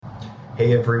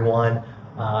Hey everyone,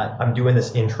 I'm doing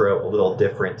this intro a little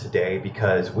different today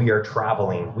because we are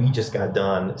traveling. We just got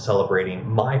done celebrating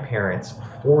my parents'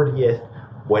 40th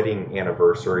wedding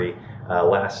anniversary.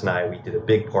 Last night we did a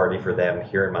big party for them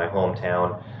here in my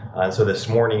hometown. So this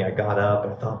morning I got up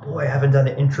and I thought, boy, I haven't done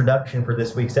an introduction for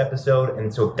this week's episode,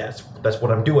 and so that's what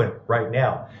I'm doing right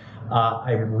now.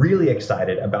 I'm really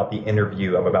excited about the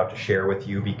interview I'm about to share with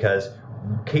you because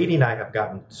Katie and I have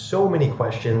gotten so many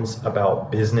questions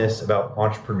about business, about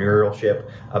entrepreneurship,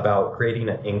 about creating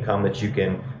an income that you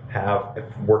can have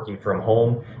working from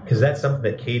home, because that's something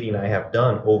that Katie and I have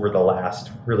done over the last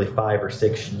really 5 or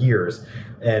 6 years.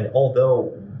 And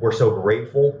although we're so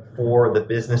grateful for the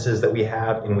businesses that we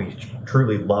have and we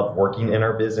truly love working in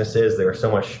our businesses, they are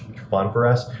so much fun for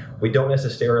us, we don't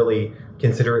necessarily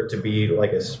consider it to be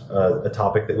like a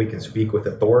topic that we can speak with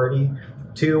authority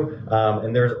to.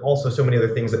 And there's also so many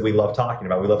other things that we love talking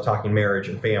about. We love talking marriage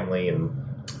and family and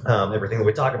everything that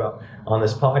we talk about on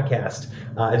this podcast.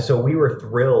 And so we were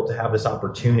thrilled to have this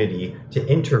opportunity to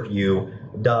interview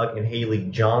Doug and Haley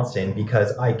Johnson,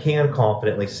 because I can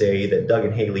confidently say that Doug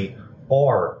and Haley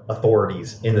are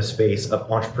authorities in the space of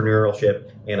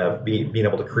entrepreneurship and of being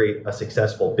able to create a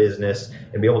successful business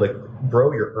and be able to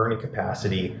grow your earning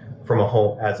capacity from a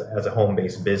home as a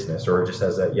home-based business, or just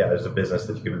as a business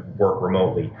that you can work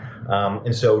remotely.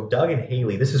 And so Doug and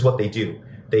Haley, this is what they do.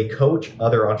 They coach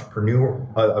other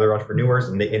entrepreneurs,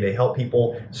 and they help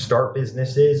people start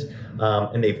businesses,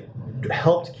 and they've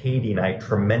helped Katie and I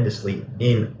tremendously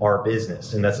in our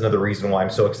business. And that's another reason why I'm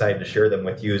so excited to share them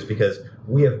with you, is because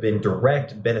we have been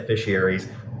direct beneficiaries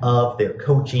of their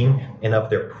coaching and of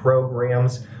their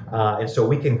programs. And so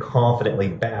we can confidently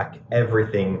back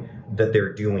everything that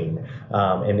they're doing.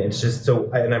 And it's just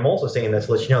so, and I'm also saying this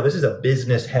to let you know, this is a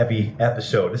business heavy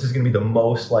episode. This is going to be the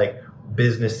most like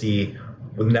businessy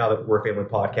now that We're a Family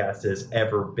Podcast has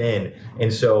ever been.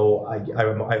 And so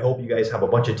I hope you guys have a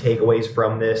bunch of takeaways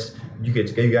from this. You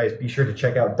guys be sure to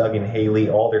check out Doug and Haley,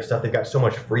 all their stuff. They've got so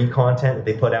much free content that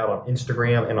they put out on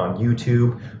Instagram and on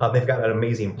YouTube. They've got an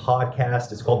amazing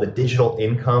podcast. It's called the Digital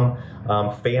Income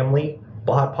Family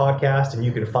Podcast, and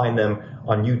you can find them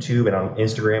on YouTube and on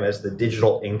Instagram as the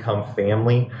Digital Income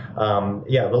Family. A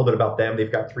little bit about them.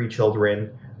 They've got 3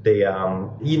 children. They,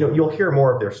 you'll hear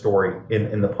more of their story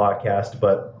in the podcast,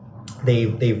 but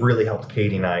they've really helped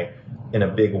Katie and I in a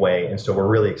big way. And so we're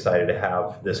really excited to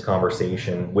have this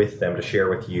conversation with them to share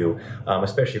with you,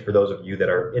 especially for those of you that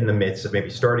are in the midst of maybe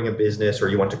starting a business, or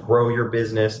you want to grow your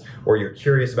business, or you're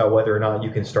curious about whether or not you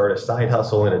can start a side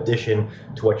hustle in addition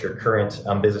to what your current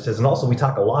business is. And also we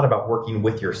talk a lot about working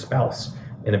with your spouse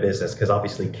in a business, because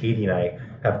obviously Katie and I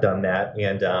have done that,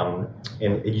 and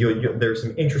there's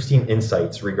some interesting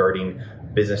insights regarding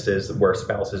businesses where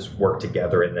spouses work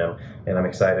together in them, and I'm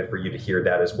excited for you to hear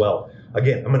that as well.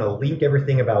 Again, I'm going to link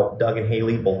everything about Doug and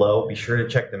Haley below. Be sure to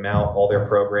check them out, all their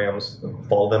programs,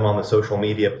 follow them on the social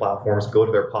media platforms, go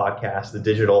to their podcast, the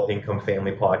Digital Income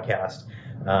Family Podcast.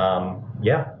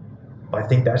 I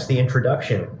think that's the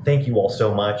introduction. Thank you all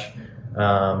so much,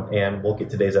 and we'll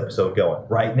get today's episode going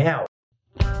right now.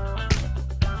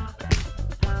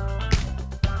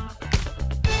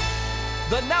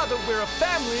 The Now That We're a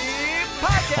Family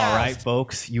Podcast. All right,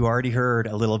 folks, you already heard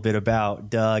a little bit about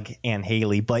Doug and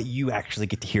Haley, but you actually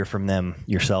get to hear from them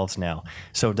yourselves now.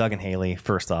 So Doug and Haley,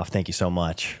 first off, thank you so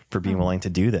much for being willing to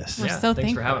do this. We're so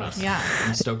thanks for having us. Yeah.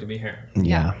 I'm stoked to be here.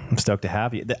 Yeah, I'm stoked to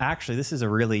have you. Actually, this is a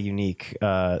really unique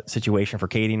situation for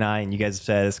Katie and I, and you guys have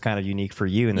said it's kind of unique for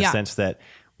you in the sense that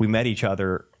we met each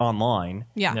other online.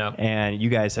 Yeah. And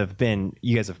you guys have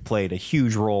played a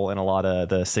huge role in a lot of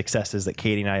the successes that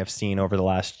Katie and I have seen over the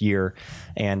last year.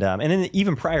 And then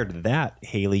even prior to that,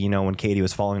 Haley, when Katie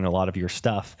was following a lot of your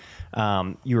stuff,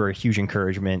 you were a huge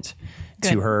encouragement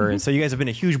to her. And so you guys have been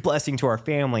a huge blessing to our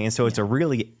family. And so it's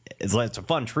a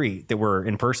fun treat that we're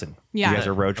in person. Yeah. You guys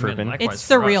are road tripping. It's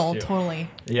surreal, totally.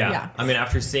 Yeah. I mean,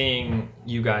 after seeing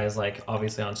you guys, like,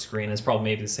 obviously on screen, it's probably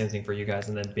maybe the same thing for you guys.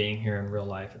 And then being here in real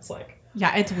life, it's like...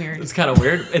 Yeah, it's weird. It's kind of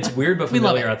weird. It's weird, but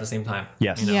familiar at the same time.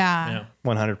 Yes. Yeah.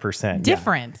 100%.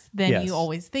 Different than you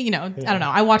always think. I don't know.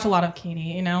 I watch a lot of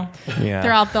Katie,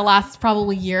 throughout the last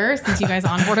probably year since you guys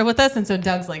onboarded with us. And so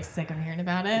Doug's like sick of hearing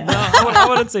about it. No, I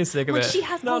wouldn't say sick of it. She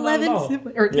has 11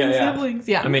 siblings or 10 siblings.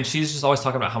 Yeah. I mean, she's just always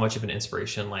talking about how much of an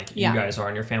inspiration you guys are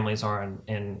and your families are.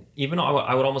 And even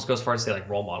I would almost go as far as to say like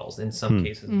role models in some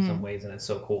cases, in some ways. And it's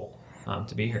so cool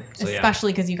to be here. So,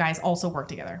 especially because you guys also work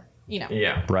together.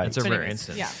 Yeah, right. It's a rare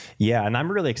instance. Yeah, and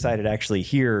I'm really excited to actually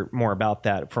hear more about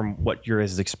that from what your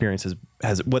guys' experience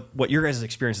has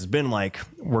been like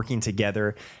working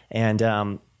together. And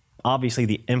obviously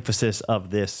the emphasis of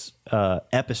this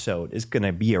episode is going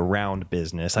to be around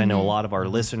business. I know a lot of our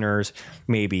listeners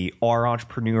maybe are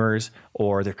entrepreneurs,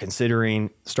 or they're considering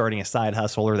starting a side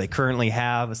hustle, or they currently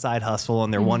have a side hustle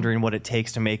and they're wondering what it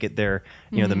takes to make it their,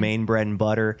 the main bread and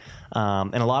butter.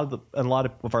 And a lot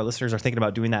of our listeners are thinking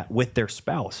about doing that with their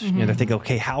spouse. They're thinking,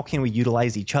 okay, how can we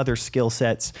utilize each other's skill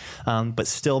sets, but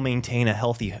still maintain a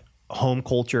healthy home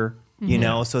culture,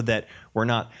 so that we're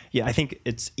not. Yeah, I think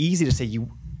it's easy to say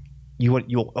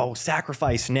you'll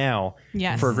sacrifice now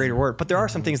for a greater work, but there are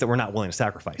some things that we're not willing to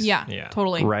sacrifice. Yeah,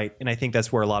 totally. Right. And I think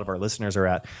that's where a lot of our listeners are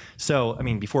at. So, I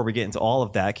mean, before we get into all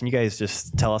of that, can you guys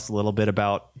just tell us a little bit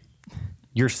about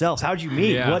yourselves? How'd you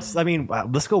meet? Yeah.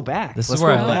 Let's go back. This let's is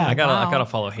where go back. I gotta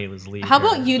follow Haley's lead. How here.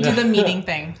 about you do the meeting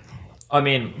thing? I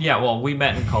mean, well, we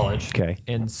met in college. Okay.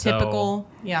 And so,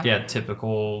 Typical, yeah,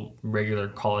 typical regular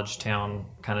college town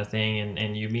kind of thing,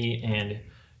 and you meet and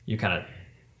you kind of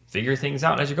figure things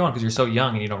out as you're going, because you're so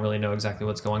young and you don't really know exactly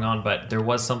what's going on. But there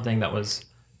was something that was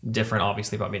different,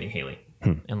 obviously, about meeting Haley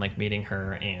and like meeting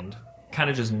her and kind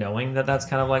of just knowing that that's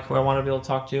kind of like who I want to be able to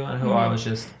talk to and who I was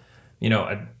just,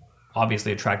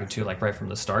 obviously attracted to like right from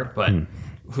the start. But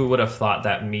who would have thought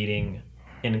that meeting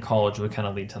in college would kind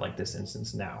of lead to like this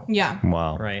instance now? Yeah.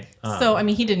 Wow. Right. So, I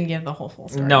mean, he didn't give the whole full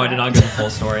story. No, I did not give the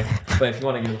full story. But if you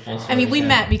want to give the full story. I mean, we yeah.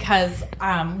 met because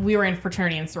we were in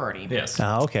fraternity and sorority. Yes.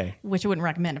 Okay. Which I wouldn't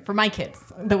recommend for my kids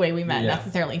the way we met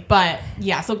necessarily. But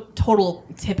yeah, so total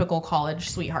typical college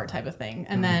sweetheart type of thing.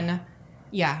 And then,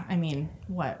 I mean,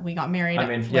 we got married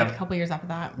a couple years after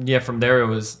that. Yeah, from there it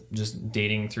was just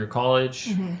dating through college,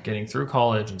 getting through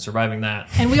college and surviving that.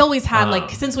 And we always had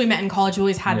since we met in college, we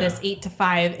always had this 8 to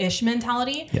 5-ish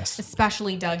mentality. Yes.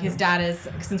 Especially Doug. His dad is,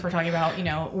 since we're talking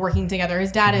about, working together,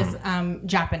 his dad is not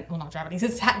Japanese.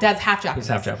 His dad's half Japanese.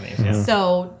 He's half Japanese, yeah.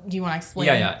 So do you want to explain?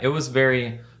 Yeah. It was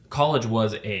college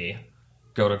was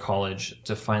go to college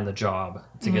to find the job,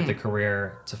 to get the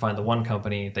career, to find the one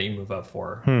company that you move up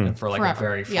for, and for like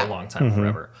Forever. a long time,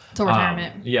 forever. Till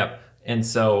retirement. Yep. And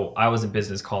so I was in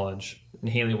business college. And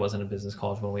Haley wasn't in business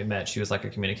college when we met. She was like a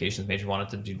communications major, wanted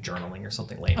to do journaling or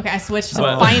something lame. Okay, I switched to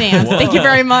finance. Thank you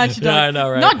very much. Yeah, I know,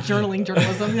 right? Not journaling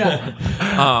journalism.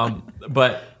 Yeah.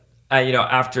 But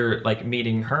after like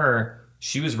meeting her,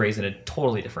 she was raised in a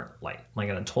totally different light, like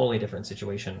in a totally different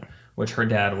situation, which her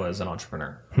dad was an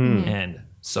entrepreneur. And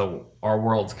so our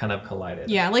worlds kind of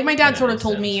collided. Yeah, like my dad sort of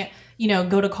told me,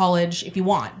 go to college if you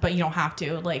want, but you don't have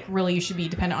to. Like, really, you should be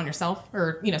dependent on yourself,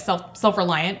 or,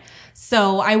 self-reliant.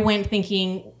 So I went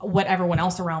thinking what everyone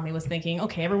else around me was thinking.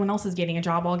 Okay, everyone else is getting a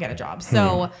job, I'll get a job.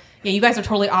 So yeah, you guys are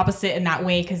totally opposite in that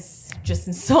way, because just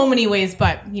in so many ways,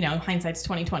 but hindsight's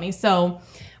 20/20. So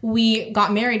we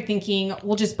got married thinking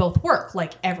we'll just both work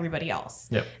like everybody else.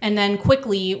 Yep. And then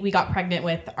quickly we got pregnant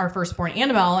with our firstborn,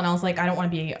 Annabelle, and I was like, I don't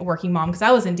want to be a working mom, because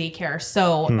I was in daycare.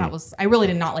 So I really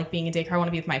did not like being in daycare. I want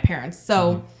to be with my parents.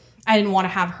 So I didn't want to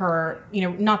have her,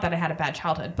 not that I had a bad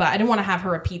childhood, but I didn't want to have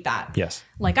her repeat that. Yes.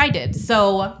 Like I did.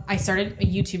 So I started a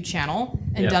YouTube channel,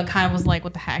 and Doug kind of was like,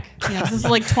 what the heck? This is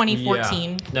like 2014.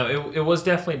 Yeah. No, it was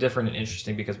definitely different and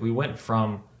interesting, because we went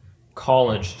from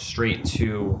college straight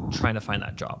to trying to find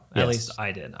that job. At least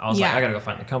I did. I was like, I gotta go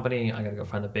find the company, I gotta go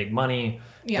find the big money,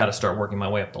 gotta start working my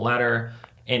way up the ladder.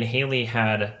 And Haley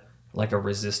had like a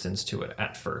resistance to it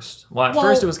at first. Well,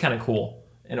 first it was kind of cool,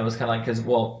 and it was kind of like, because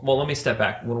let me step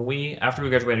back. After we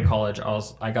graduated college,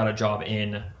 I got a job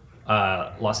in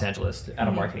Los Angeles at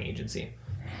a marketing agency,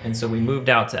 and so we moved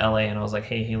out to LA, and I was like,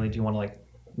 hey Haley, do you want to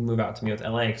move out to me with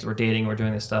LA, because we're dating, we're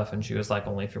doing this stuff? And she was like,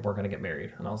 only if we're going to get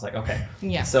married. And I was like, okay.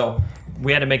 Yeah. So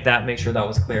we had to make sure that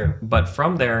was clear. But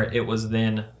from there, it was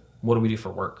then, what do we do for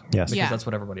work? Yes. Because that's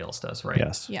what everybody else does, right?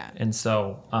 Yes. Yeah. And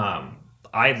so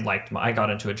I got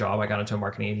into a job, I got into a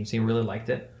marketing agency, and really liked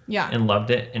it. Yeah. And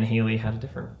loved it. And Haley had a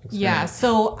different experience. Yeah.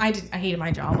 So I hated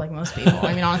my job like most people.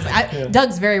 I mean, honestly,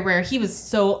 Doug's very rare. He was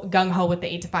so gung-ho with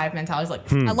the 8 to 5 mentality. He's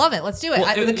like, I love it. Let's do it.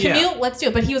 Well, the commute, let's do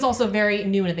it. But he was also very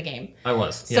new into the game. I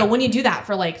was. So when you do that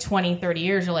for like 20, 30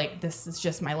 years, you're like, this is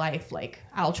just my life. Like,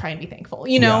 I'll try and be thankful,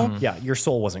 Yeah, your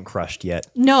soul wasn't crushed yet.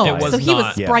 No. It was so he was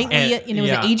not. sprightly, And and it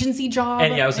was an agency job.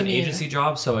 And it was an agency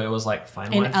job, so it was like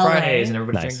Fine In Wine LA. Fridays, and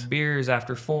everybody Nice. drank beers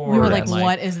after 4. We were like, and,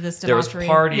 what is this there was debauchery?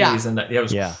 parties, and it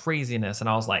was Yeah. craziness, and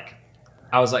I was like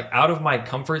out of my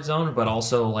comfort zone, but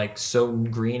also like so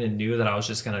green and new that I was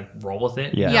just gonna roll with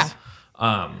it. Yes.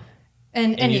 Yeah.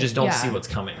 And you just don't see what's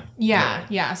coming.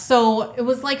 Yeah. So it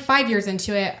was like 5 years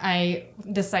into it, I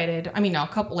decided,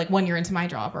 1 year into my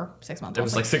job, or 6 months. It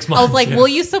was like 6 I was months, like, yeah. will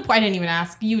you support? I didn't even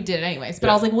ask. You did it anyways. But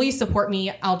Yeah. I was like, will you support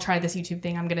me? I'll try this YouTube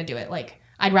thing. I'm going to do it. Like,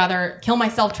 I'd rather kill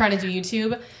myself trying to do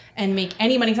YouTube and make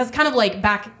any money. Because kind of like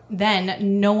back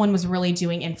then, no one was really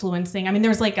doing influencing. I mean,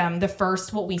 there's like the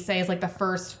first, what we say is like the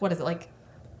first, what is it like?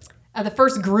 The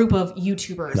first group of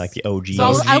YouTubers. Like the OGs. So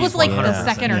I was like the 100%.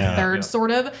 second or third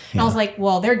sort of. And I was like,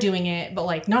 well, they're doing it, but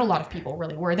like not a lot of people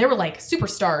really were. They were like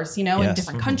superstars, you know, in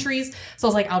different countries. So I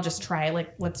was like, I'll just try,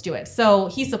 like, let's do it. So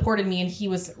he supported me and he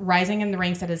was rising in the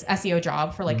ranks at his SEO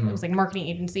job for like, it was like a marketing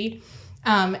agency.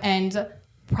 And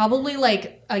probably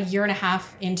like a year and a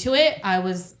half into it, I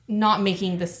was not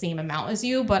making the same amount as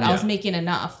you, but I was making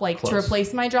enough like to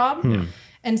replace my job.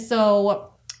 And so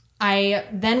I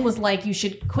then was like, you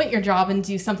should quit your job and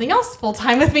do something else full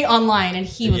time with me online. And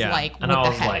he was like, what and I the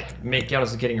was heck? like, I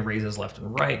was getting raises left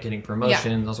and right, getting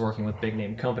promotions. I was working with big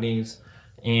name companies.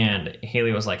 And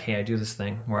Haley was like, hey, I do this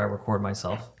thing where I record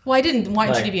myself. Well, I didn't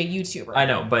want you to be a YouTuber. I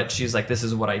know, but she's like, this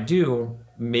is what I do.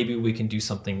 Maybe we can do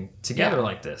something together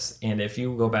like this. And if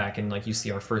you go back and like you see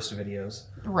our first videos,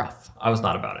 Rough. I was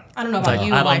not about it. I don't know about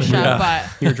you, Elisha, but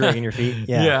You're dragging your feet.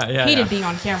 hated being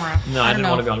on camera. No, I didn't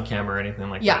want to be on camera or anything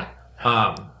like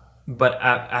that. But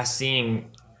as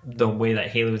seeing the way that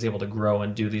Haley was able to grow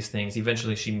and do these things,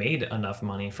 eventually she made enough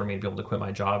money for me to be able to quit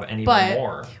my job and even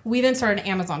more. We then started an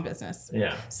Amazon business.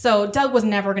 Yeah. So Doug was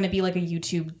never going to be like a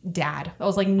YouTube dad. That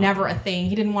was like never a thing.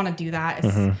 He didn't want to do that.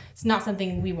 It's not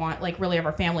something we want like really of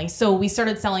our family. So we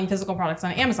started selling physical products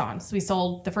on Amazon. So we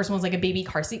sold, the first one was like a baby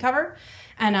car seat cover.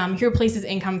 And he replaced his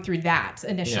income through that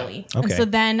initially. Yeah. Okay. And so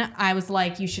then I was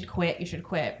like, you should quit.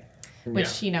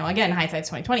 Which, you know, again, hindsight's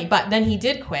 2020. But then he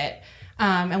did quit.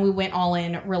 And we went all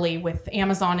in really with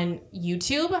Amazon and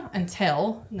YouTube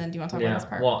until, and then do you want to talk about this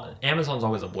part? Well, Amazon's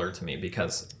always a blur to me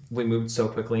because we moved so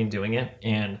quickly in doing it.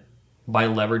 And by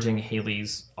leveraging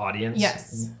Haley's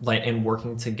audience, like, and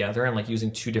working together and like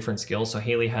using two different skills. So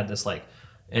Haley had this like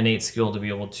innate skill to be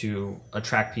able to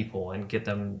attract people and get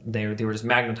them, they were just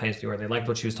magnetized to her. They liked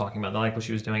what she was talking about. They liked what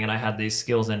she was doing. And I had these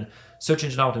skills in search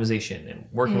engine optimization and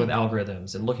working with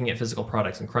algorithms and looking at physical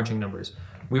products and crunching numbers.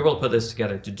 We were able to put this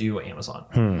together to do Amazon.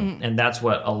 And that's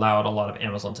what allowed a lot of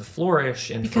Amazon to flourish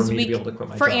and for me to be able to quit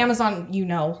my job. For Amazon, you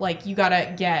know, like you got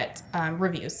to get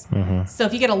reviews. So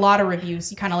if you get a lot of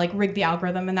reviews, you kind of like rig the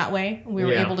algorithm in that way. We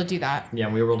were able to do that. Yeah,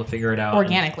 we were able to figure it out.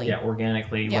 Organically.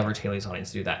 Organically leverage Haley's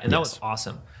audience to do that. And that was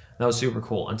awesome. That was super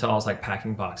cool until I was like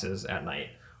packing boxes at night.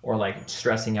 Or like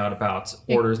stressing out about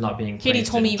orders not being placed. Katie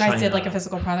told me you guys did like a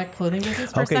physical product clothing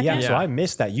business for a second. Yeah. So I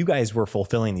missed that. You guys were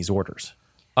fulfilling these orders.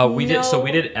 We did. So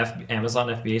we did Amazon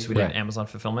FBA. So we did Amazon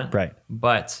fulfillment. Right.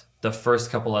 But the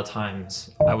first couple of times,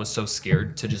 I was so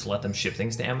scared to just let them ship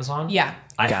things to Amazon. Yeah.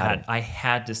 I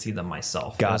had to see them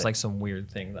myself. It was like some weird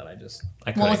thing that I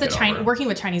couldn't well, it's get working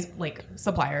with Chinese like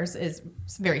suppliers is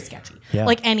very sketchy. Yeah.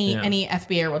 Like any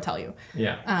FBA will tell you.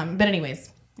 Yeah. But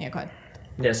anyways, go ahead.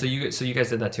 Yeah, so you guys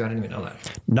did that too. I didn't even know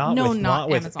that. Not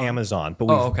with Amazon,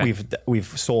 but we've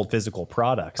sold physical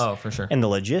products. Oh, for sure. And the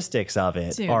logistics of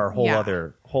it are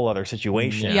a whole other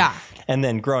situation. Yeah. And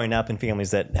then growing up in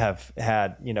families that have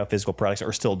had, you know, physical products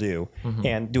or still do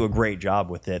and do a great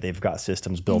job with it. They've got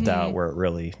systems built out where it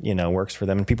really, you know, works for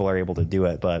them and people are able to do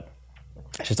it, but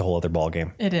it's just a whole other ball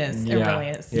game. It is. It really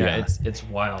is. Yeah, it's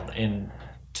wild. And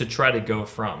to try to go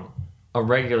from a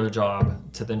regular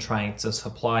job to then trying to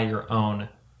supply your own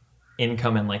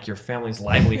income and like your family's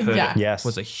livelihood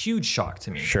was a huge shock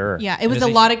to me. Sure. Yeah, it was a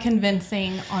lot of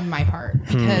convincing on my part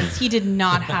because he did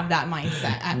not have that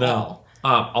mindset at all.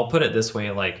 I'll put it this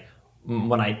way, like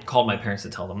when I called my parents to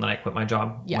tell them that I quit my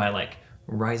job, my like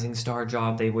rising star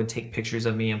job, they would take pictures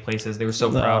of me in places. They were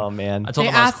so proud. Oh man. I told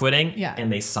them I was quitting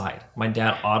and they sighed. My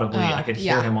dad audibly, I could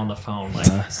hear him on the phone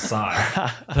like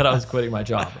sigh that I was quitting my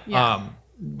job.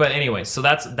 But anyway, so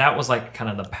that was like kind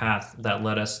of the path that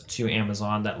led us to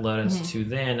Amazon, that led us to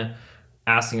then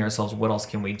asking ourselves, what else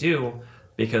can we do?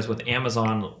 Because with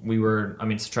Amazon,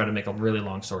 to try to make a really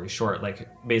long story short, like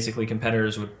basically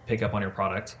competitors would pick up on your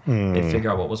product, they'd figure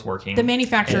out what was working. The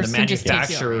manufacturers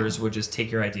would just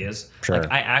take your ideas. Sure.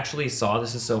 Like I actually saw,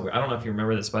 this is so weird, I don't know if you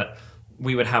remember this, but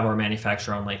we would have our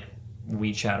manufacturer on like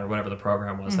WeChat or whatever the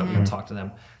program was that we would talk to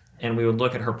them. And we would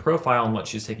look at her profile and what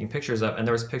she was taking pictures of, and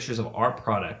there was pictures of our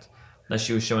product that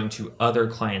she was showing to other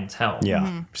clientele.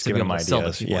 Yeah, just giving them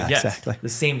ideas. Yeah, exactly. The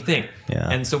same thing.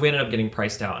 Yeah. And so we ended up getting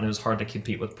priced out, and it was hard to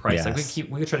compete with price. Yes. Like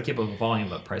we could try to keep up with volume,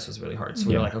 but price was really hard. So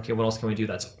we were like, okay, what else can we do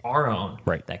that's our own,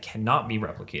 that cannot be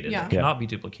replicated, that cannot be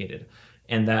duplicated?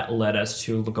 And that led us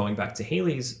to going back to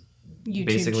Haley's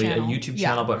basically a YouTube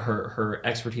channel, but her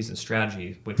expertise and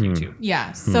strategy with YouTube.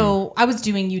 Yeah. So I was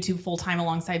doing YouTube full time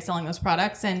alongside selling those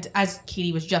products. And as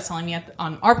Katie was just telling me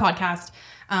on our podcast,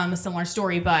 a similar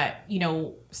story, but you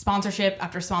know, sponsorship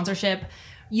after sponsorship,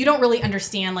 you don't really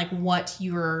understand like what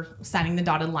you're signing the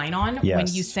dotted line on when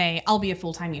you say, I'll be a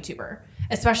full-time YouTuber.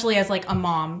 Especially as like a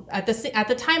mom. At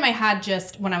the time I had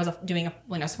when I was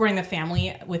supporting the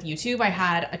family with YouTube, I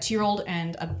had a 2-year-old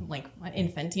and an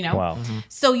infant, Wow. Mm-hmm.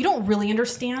 So you don't really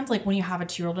understand like when you have a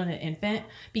 2-year-old and an infant,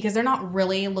 because they're not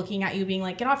really looking at you being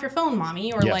like, get off your phone,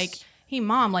 mommy, or like, hey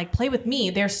mom, like play with me.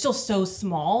 They're still so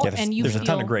small, and there's a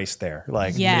ton of grace there.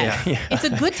 Like, it's a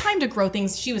good time to grow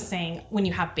things. She was saying when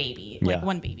you have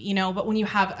one baby, but when you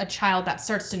have a child that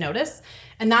starts to notice,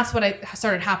 and that's what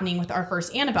started happening with our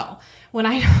first Annabelle. When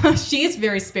she's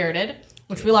very spirited,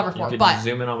 which we love her for. But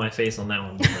zoom in on my face on that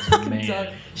one because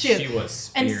man, she was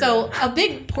spirited. And so a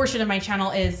big portion of my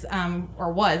channel is,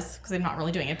 or was, because I'm not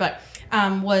really doing it, but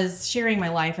was sharing my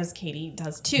life as Katie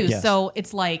does too. Yes. So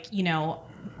it's like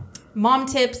mom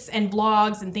tips and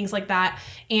vlogs and things like that.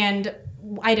 And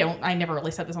I never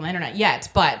really said this on the internet yet,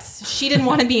 but she didn't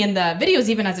want to be in the videos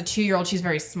even as a 2-year-old. She's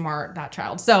very smart, that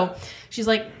child. So she's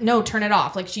like, no, turn it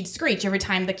off. Like she'd screech every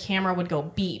time the camera would go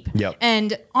beep. Yep.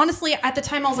 And honestly, at the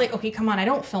time I was like, okay, come on, I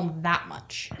don't film that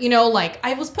much. Like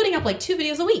I was putting up like 2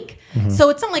 videos a week. Mm-hmm. So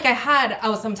it's not like I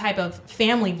was some type of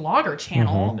family vlogger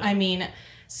channel. Mm-hmm. I mean,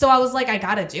 so I was like, I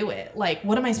gotta do it. Like,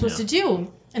 what am I supposed to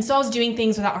do? And so I was doing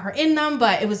things without her in them,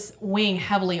 but it was weighing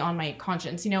heavily on my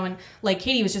conscience, and like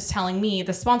Katie was just telling me,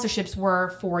 the sponsorships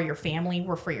were for your family,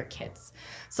 were for your kids.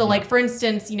 So like, for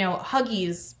instance,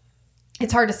 Huggies,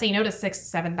 it's hard to say no to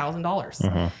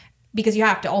 $6,000-$7,000 because you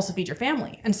have to also feed your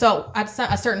family. And so at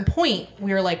a certain point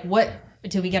we were like, what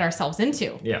do we get ourselves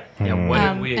into? Yeah. What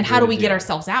did we and how do we get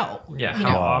ourselves out? Yeah.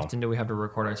 How often do we have to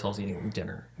record ourselves eating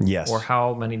dinner? Yes. Or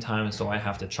how many times do I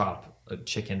have to chop a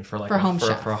chicken for a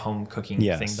home cooking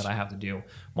thing that I have to do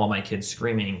while my kid's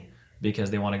screaming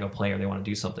because they want to go play or they want to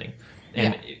do something?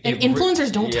 And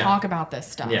influencers don't talk about this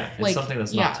stuff. Yeah, it's something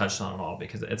that's not touched on at all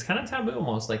because it's kind of taboo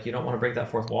almost. Like you don't want to break that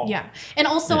fourth wall. Yeah, and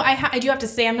also I do have to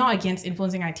say I'm not against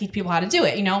influencing. I teach people how to do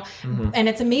it, and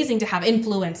it's amazing to have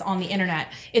influence on the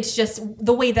internet. It's just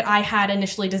the way that I had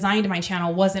initially designed my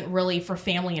channel wasn't really for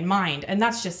family in mind, and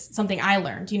that's just something I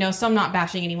learned. So I'm not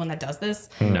bashing anyone that does this.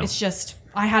 No. It's just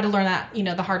I had to learn that,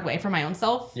 the hard way for my own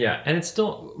self. Yeah, and it's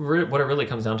still what it really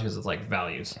comes down to is it's like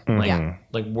values.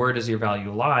 Like where does your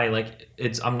value lie? Like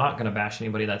I'm not going to bash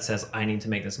anybody that says I need to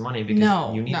make this money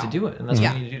because you need to do it, and that's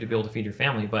what you need to do to be able to feed your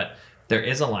family. But there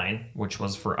is a line, which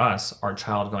was for us, our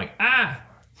child going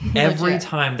every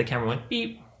time the camera went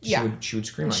beep. She would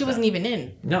scream. She wasn't even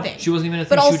in. No, she wasn't even in.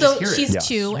 But also, she's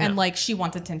 2, and like she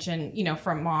wants attention,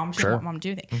 from mom. She wants mom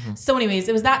to do things. Mm-hmm. So, anyways,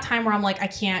 it was that time where I'm like, I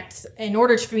can't. In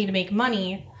order for me to make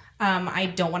money, I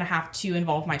don't want to have to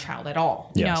involve my child at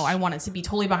all. I want it to be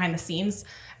totally behind the scenes.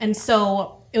 And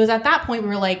so it was at that point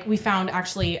we found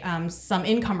actually some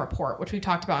income report, which we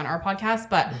talked about in our podcast.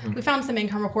 But we found some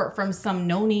income report from some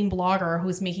no-name blogger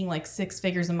who's making like 6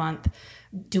 figures a month,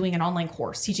 doing an online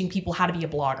course teaching people how to be a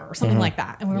blogger or something like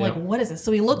that. And we were like, what is this?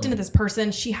 So we looked into this person.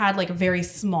 She had like a very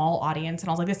small audience, and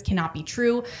I was like, this cannot be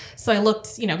true. So I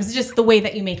looked, because it's just the way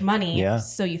that you make money. Yeah.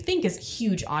 So you think is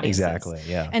huge audiences. Exactly.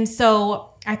 Yeah. And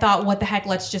so I thought, what the heck,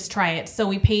 let's just try it. So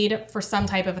we paid for some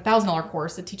type of $1,000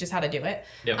 course to teach us how to do it.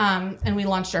 Yep. And we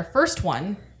launched our first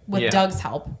one with Doug's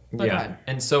help. But go ahead.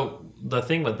 And so the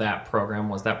thing with that program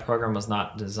was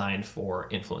not designed for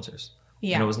influencers.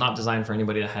 Yeah. And it was not designed for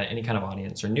anybody that had any kind of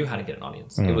audience or knew how to get an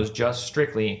audience. It was just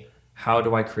strictly, how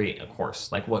do I create a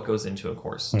course? Like what goes into a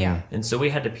course? Yeah. And so we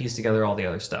had to piece together all the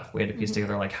other stuff. We had to piece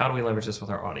together like, how do we leverage this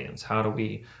with our audience? How do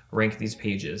we rank these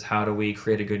pages? How do we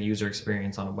create a good user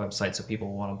experience on a website so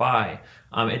people want to buy?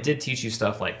 It did teach you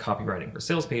stuff like copywriting for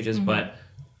sales pages, but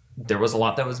there was a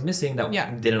lot that was missing that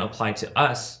didn't apply to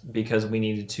us because we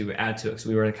needed to add to it. So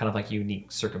we were in kind of like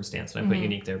unique circumstance. And I put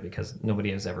unique there because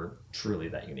nobody is ever truly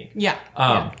that unique. Yeah.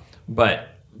 But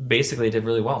basically it did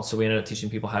really well. So we ended up teaching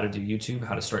people how to do YouTube,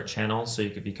 how to start channels so you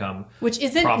could become Which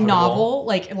isn't profitable. Novel.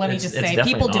 Like, let me just say,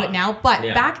 people do it now. But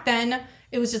back then,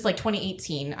 it was just like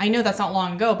 2018. I know that's not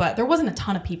long ago, but there wasn't a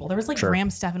ton of people. There was like Graham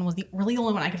Stephan was the only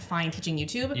one I could find teaching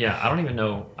YouTube. Yeah, I didn't even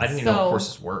know what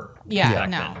courses were. Yeah,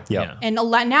 no. Yeah. And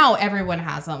now everyone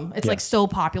has them. It's like so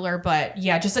popular, but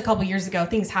just a couple years ago,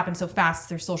 things happened so fast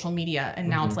through social media, and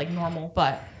now it's like normal.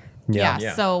 But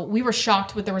so we were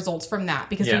shocked with the results from that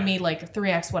because we made like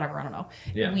 3x whatever, I don't know.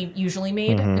 We usually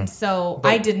made. And so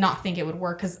I did not think it would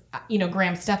work because,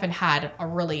 Graham Stephan had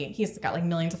he's got like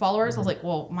millions of followers. I was like,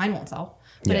 well, mine won't sell.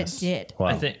 But it did. Wow.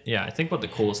 I think what the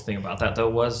coolest thing about that though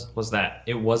was that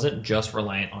it wasn't just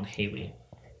reliant on Haley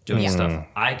doing stuff.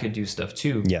 I could do stuff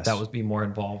too. Yes. That would be more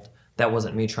involved. That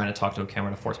wasn't me trying to talk to a camera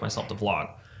to force myself to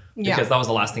vlog. Because that was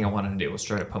the last thing I wanted to do was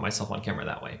try to put myself on camera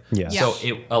that way. Yeah. So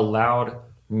it allowed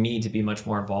me to be much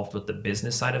more involved with the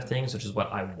business side of things, which is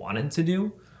what I wanted to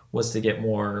do, was to get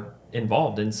more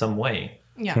involved in some way.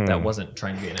 Yeah. That wasn't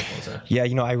trying to be an influencer. Yeah,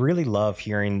 I really love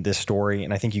hearing this story,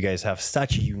 and I think you guys have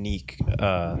such a unique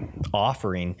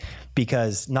offering,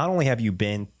 because not only have you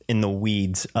been in the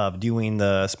weeds of doing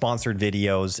the sponsored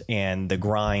videos and the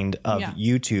grind of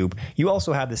YouTube, you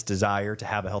also have this desire to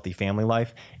have a healthy family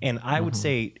life. And I would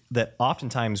say that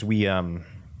oftentimes we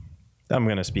I'm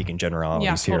going to speak in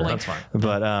generalities here. That's fine.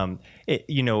 But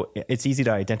it's easy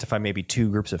to identify maybe two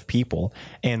groups of people,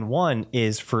 and one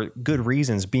is for good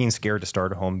reasons being scared to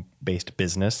start a home-based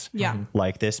business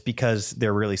like this, because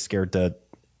they're really scared to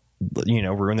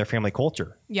ruin their family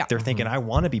culture. Yeah. They're thinking, I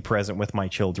want to be present with my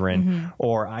children,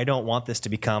 or I don't want this to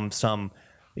become some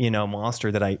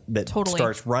monster that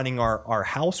starts running our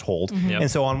household. And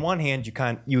so on one hand,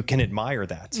 you can admire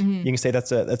that. You can say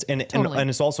that's and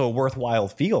it's also a worthwhile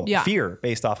fear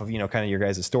based off of kind of your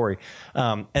guys' story.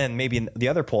 And maybe the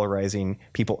other polarizing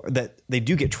people, that they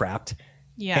do get trapped.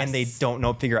 Yes. And they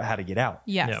don't figure out how to get out.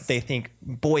 Yes. Yep. They think,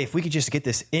 boy, if we could just get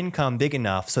this income big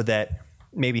enough so that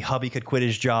maybe hubby could quit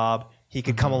his job, he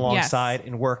could come alongside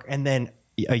and work, and then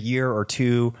a year or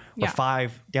two or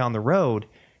 5 down the road,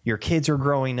 your kids are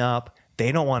growing up.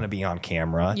 They don't want to be on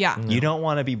camera. Yeah. You don't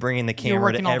want to be bringing the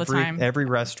camera to every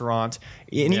restaurant.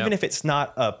 And even if it's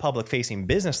not a public facing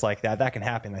business like that can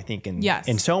happen, I think,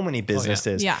 in so many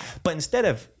businesses. But instead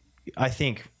of, I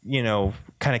think,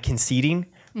 kind of conceding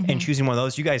and choosing one of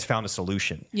those, you guys found a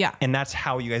solution. Yeah. And that's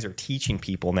how you guys are teaching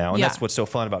people now. And that's what's so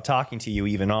fun about talking to you,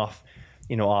 even off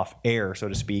air, so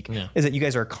to speak, is that you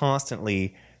guys are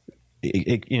constantly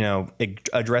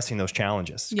addressing those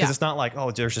challenges, because it's not like,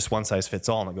 there's just one size fits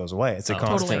all and it goes away. It's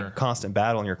a constant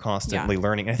battle, and you're constantly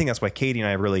learning. And I think that's why Katie and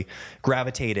I really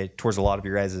gravitated towards a lot of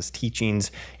your guys'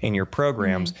 teachings and your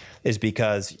programs, is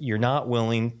because you're not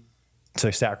willing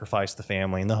to sacrifice the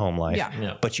family and the home life,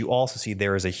 but you also see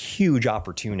there is a huge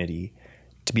opportunity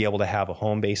to be able to have a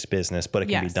home-based business, but it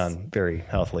can be done very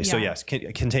healthily. So yes,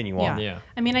 continue on. Yeah.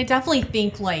 I mean, I definitely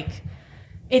think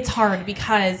it's hard,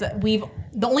 because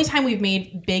the only time we've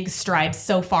made big strides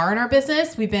so far in our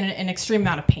business, we've been in an extreme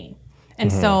amount of pain.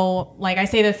 And so, I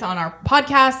say this on our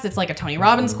podcast, it's like a Tony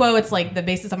Robbins quote. It's like the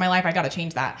basis of my life. I got to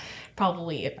change that.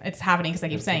 Probably it's happening because I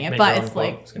keep saying it, but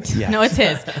it's no, it's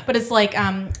his. But it's like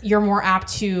you're more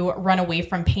apt to run away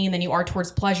from pain than you are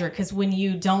towards pleasure, because when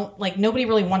you don't, nobody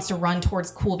really wants to run towards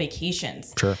cool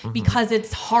vacations, because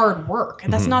it's hard work,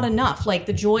 and that's not enough.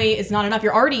 The joy is not enough.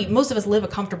 Most of us live a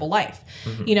comfortable life,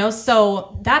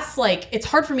 so that's it's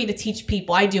hard for me to teach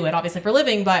people. I do it obviously for a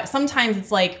living, but sometimes it's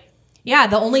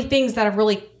the only things that have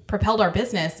really propelled our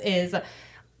business is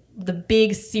the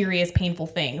big, serious, painful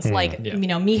things,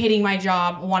 me hating my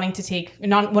job, wanting to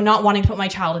not wanting to put my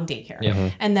child in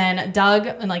daycare, and then Doug,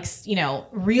 and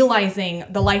realizing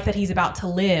the life that he's about to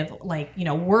live,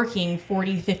 working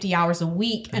 40, 50 hours a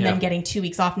week, and then getting 2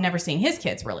 weeks off, never seeing his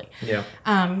kids really,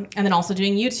 and then also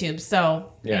doing YouTube.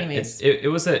 So, anyways,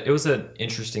 it was an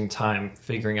interesting time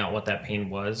figuring out what that pain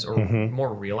was, or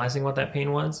more realizing what that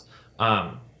pain was.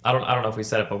 I don't know if we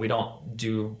said it, but we don't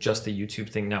do just the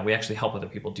YouTube thing now. We actually help other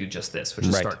people do just this, which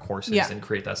is start courses and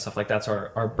create that stuff. That's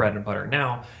our bread and butter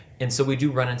now. And so we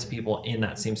do run into people in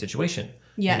that same situation.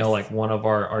 Yes. One of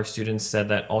our students said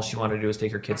that all she wanted to do was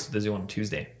take her kids to the zoo on a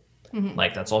Tuesday.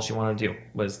 That's all she wanted to do,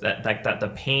 was that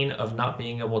the pain of not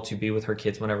being able to be with her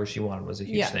kids whenever she wanted was a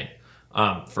huge thing.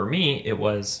 For me, it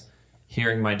was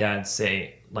hearing my dad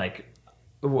say,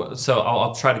 so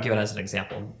I'll try to give it as an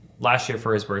example. Last year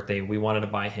for his birthday, we wanted to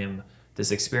buy him this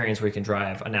experience where he can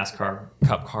drive a NASCAR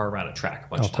Cup car around a track a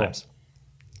bunch of times.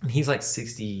 And he's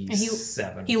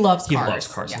 67. He loves cars. He loves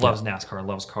cars. Loves NASCAR,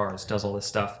 loves cars, does all this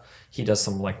stuff. He does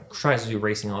some tries to do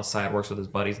racing on the side, works with his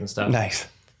buddies and stuff. Nice.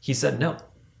 He said no,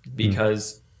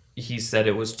 because he said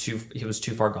he was too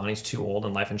far gone. He's too old,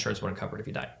 and life insurance wouldn't cover it if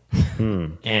he died.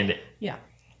 And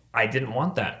I didn't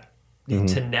want that.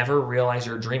 To never realize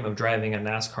your dream of driving a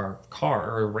NASCAR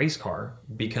car or a race car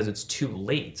because it's too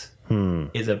late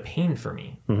is a pain for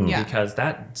me, because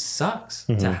that sucks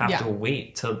to have to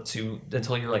wait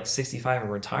until you're 65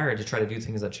 and retired to try to do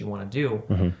things that you want to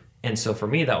do. And so for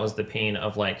me, that was the pain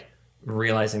of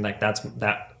realizing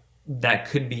that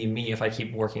could be me if I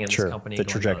keep working at this company. The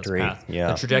trajectory.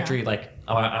 The trajectory,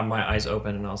 my eyes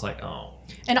open, and I was oh.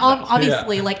 And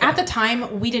obviously, at the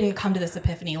time, we didn't come to this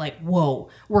epiphany whoa,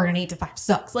 working 8 to 5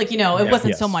 sucks. It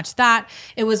wasn't so much that.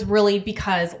 It was really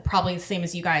because, probably the same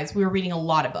as you guys, we were reading a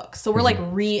lot of books. So we're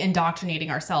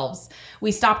re-indoctrinating ourselves.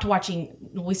 We stopped watching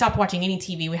any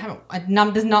TV. We haven't,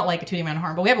 this is not tooting around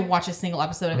harm, but we haven't watched a single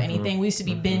episode of anything. We used to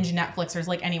be binge Netflixers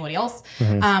like anybody else.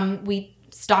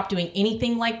 stopped doing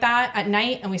anything like that at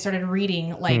night, and we started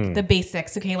reading like the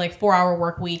basics. Okay, like 4-hour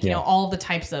work week, you know, all the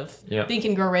types of Think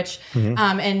and Grow Rich.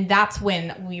 And that's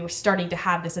when we were starting to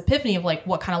have this epiphany of like,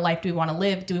 what kind of life do we want to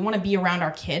live? Do we want to be around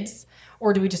our kids,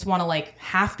 or do we just want to like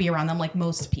half be around them like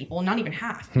most people? Not even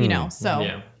half, you know? So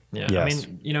Yeah. Yes. I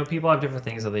mean, you know, people have different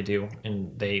things that they do,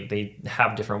 and they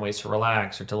have different ways to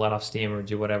relax or to let off steam or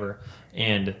do whatever.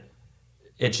 And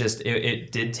it just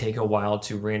it did take a while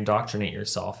to reindoctrinate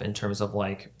yourself in terms of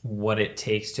like what it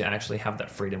takes to actually have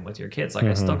that freedom with your kids. Like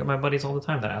I still get my buddies all the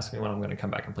time that ask me when I'm going to come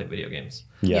back and play video games.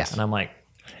 Yes. And I'm like,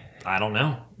 I don't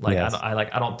know. Like Yes.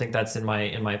 I don't think that's in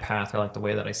my path or like the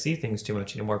way that I see things too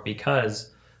much anymore,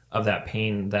 because of that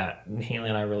pain that Haley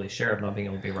and I really share of not being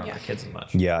able to be around our kids as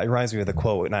much. Yeah, it reminds me of the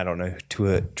quote, and I don't know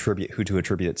who to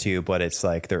attribute it to, but it's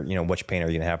like, you know, which pain are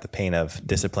you going to have, the pain of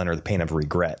discipline or the pain of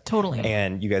regret? Totally.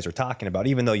 And you guys are talking about,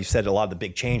 even though you said a lot of the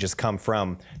big changes come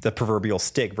from the proverbial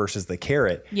stick versus the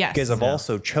carrot, Yes. you guys have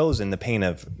also chosen the pain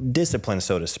of discipline,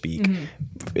 so to speak,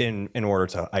 in order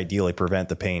to ideally prevent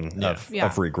the pain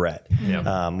of regret,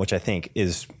 which I think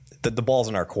is the ball's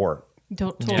in our court.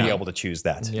 To be able to choose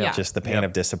that. Just the pain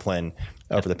of discipline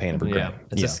over the pain of regret.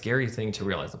 It's a scary thing to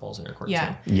realize the ball's in your court too.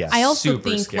 Yes. I also Super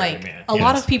think scary, like man. a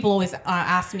lot of people always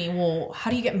ask me, well, how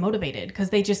do you get motivated? Because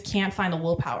they just can't find the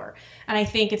willpower. And I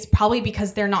think it's probably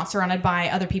because they're not surrounded by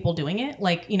other people doing it.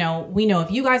 Like, you know, we know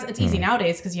of you guys, it's easy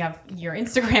nowadays because you have your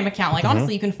Instagram account. Like,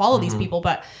 honestly, you can follow these people,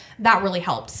 but that really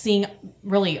helped. Seeing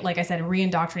really, like I said,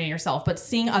 re-indoctrinate yourself, but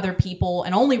seeing other people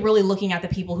and only really looking at the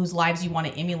people whose lives you want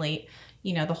to emulate.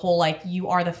 You know, the whole like you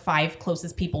are the 5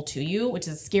 closest people to you, which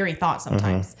is a scary thought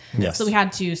sometimes. Yes. So we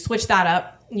had to switch that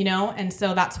up, you know, and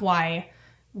so that's why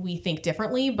we think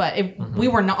differently. But we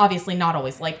were obviously not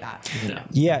always like that. No.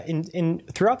 Yeah, and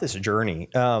throughout this journey,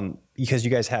 because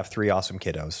you guys have 3 awesome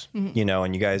kiddos, you know,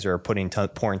 and you guys are pouring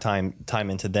time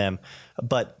into them,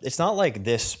 but it's not like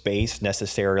this space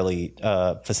necessarily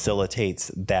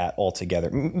facilitates that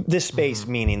altogether. This space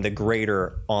meaning the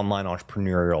greater online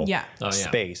entrepreneurial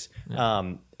space.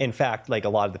 In fact, like a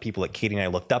lot of the people that Katie and I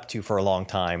looked up to for a long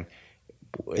time,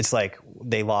 it's like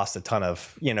they lost a ton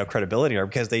of, you know, credibility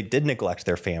because they did neglect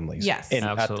their families. Yes. And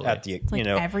Absolutely. at the, Like you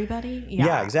know, everybody.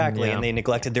 yeah, exactly. Yeah. And they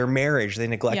neglected their marriage. They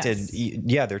neglected,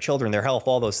 their children, their health,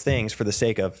 all those things for the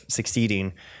sake of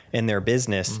succeeding in their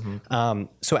business.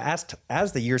 So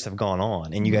as the years have gone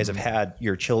on and you guys have had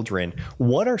your children,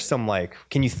 what are some like,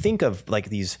 can you think of like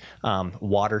these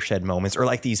watershed moments or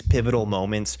like these pivotal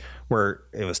moments where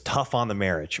it was tough on the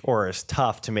marriage or it's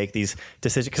tough to make these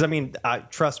decisions? Because I mean,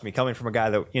 trust me, coming from a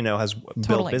guy that, you know, has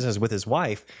built business with his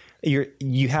wife,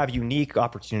 you have unique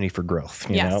opportunity for growth,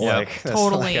 you know, like that's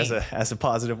totally. like as a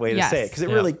positive way to say it, because it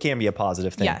really can be a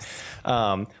positive thing. Yes. But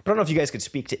I don't know if you guys could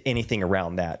speak to anything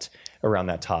around that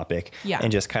topic,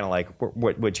 and just kind of like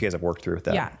what you guys have worked through with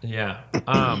that. Yeah.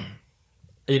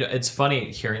 You know, it's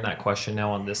funny hearing that question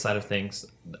now on this side of things.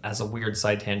 As a weird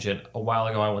side tangent, a while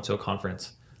ago I went to a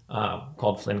conference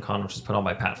called FlynnCon, which is put on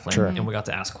by Pat Flynn, and we got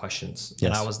to ask questions.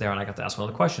 And I was there, and I got to ask one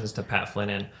of the questions to Pat Flynn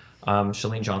and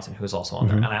Chalene Johnson, who was also on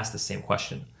there, and I asked the same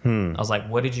question. I was like,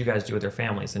 what did you guys do with your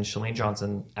families? And Chalene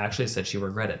Johnson actually said she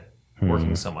regretted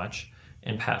working so much.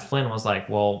 And Pat Flynn was like,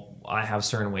 well, I have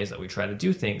certain ways that we try to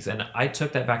do things. And I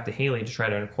took that back to Haley to try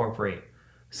to incorporate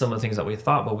some of the things that we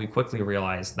thought, but we quickly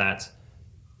realized that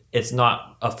it's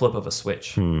not a flip of a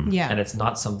switch. Yeah. And it's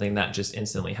not something that just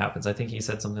instantly happens. I think he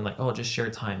said something like, oh, just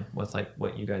share time with like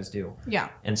what you guys do. Yeah.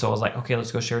 And so I was like, okay,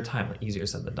 let's go share time. Easier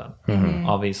said than done,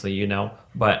 obviously, you know.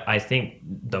 But I think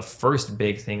the first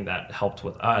big thing that helped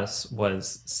with us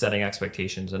was setting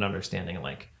expectations and understanding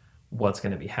like what's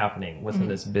going to be happening within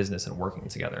this business and working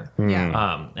together.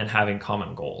 Yeah. And having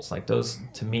common goals. Like those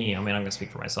to me, I mean, I'm going to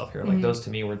speak for myself here. Like those to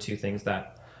me were 2 things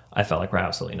that I felt like were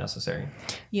absolutely necessary.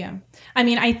 Yeah. I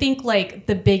mean, I think like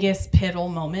the biggest pivotal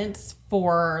moments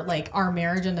for like our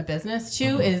marriage and the business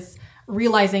too is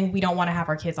realizing we don't want to have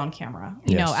our kids on camera,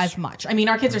 you know, as much. I mean,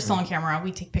 our kids are still on camera.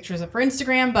 We take pictures for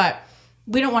Instagram, but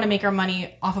we don't want to make our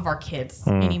money off of our kids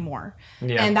anymore.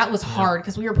 Yeah. And that was hard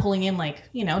because we were pulling in like,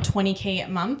 you know, $20K a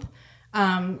month,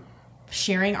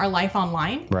 sharing our life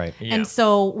online. Right. Yeah. And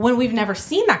so when we've never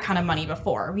seen that kind of money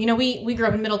before, you know, we grew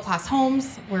up in middle-class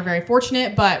homes. We're very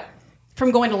fortunate, but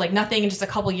from going to like nothing in just a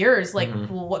couple years, like,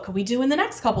 well, what could we do in the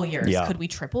next couple years? Yeah. Could we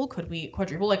triple? Could we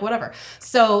quadruple? Like whatever.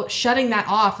 So shutting that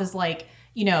off is like,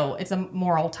 you know, it's a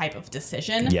moral type of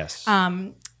decision. Yes.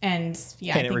 And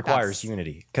yeah, and it requires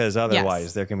unity because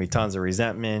otherwise there can be tons of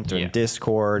resentment and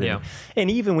discord.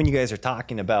 And even when you guys are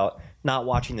talking about not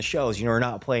watching the shows, you know, or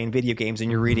not playing video games and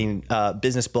you're reading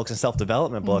business books and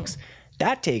self-development books,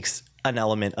 that takes an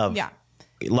element of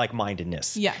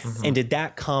like-mindedness. Yes. And did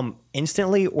that come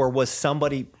instantly, or was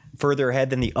somebody further ahead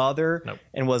than the other? Nope.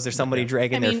 And was there somebody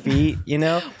dragging their feet, you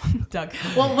know? Doug.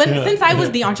 Well, since I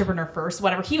was the entrepreneur first,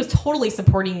 whatever, he was totally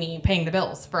supporting me paying the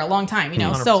bills for a long time, you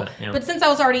know? So, yeah. but since I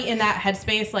was already in that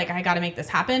headspace, like, I got to make this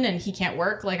happen, and he can't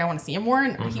work, like, I want to see him more,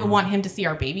 and I want him to see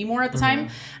our baby more at the time.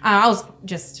 I was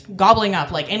just gobbling up,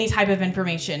 like, any type of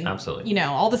information. Absolutely. You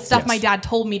know, all the stuff my dad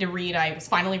told me to read, I was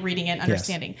finally reading it and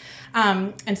understanding.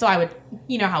 And so I would,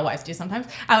 you know how wives do sometimes,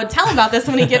 I would tell him about this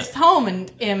when he gets home,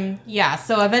 and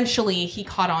so eventually he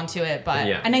caught on to it. But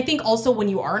and I think also when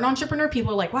you are an entrepreneur,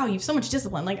 people are like, wow, you have so much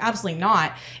discipline. Like, absolutely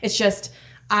not. It's just,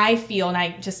 I feel, and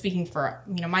I just speaking for,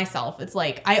 you know, myself, it's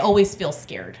like I always feel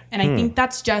scared, and I think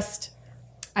that's just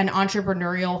an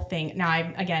entrepreneurial thing. Now,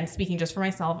 I'm again speaking just for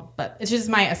myself, but it's just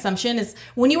my assumption is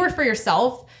when you work for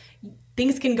yourself,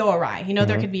 things can go awry. You know,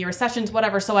 there could be recessions,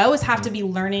 whatever. So I always have to be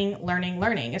learning.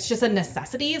 It's just a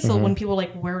necessity. So when people are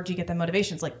like, where do you get the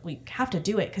motivation? It's like, we have to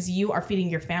do it because you are feeding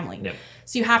your family. Yep.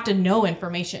 So you have to know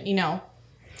information, you know.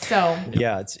 So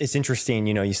yeah, it's interesting.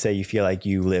 You know, you say you feel like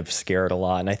you live scared a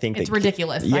lot, and I think it's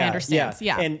ridiculous. I understand.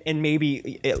 Yeah. And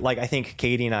maybe like I think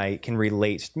Katie and I can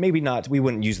relate. Maybe not. We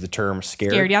wouldn't use the term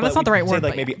scared. Yeah, that's not the right word. Say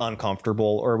like maybe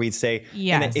uncomfortable, or we'd say,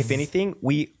 yes. If anything,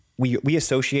 we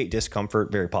associate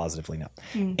discomfort very positively now.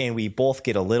 And we both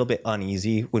get a little bit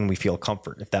uneasy when we feel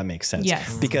comfort, if that makes sense.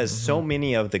 Yes. Because so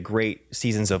many of the great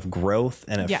seasons of growth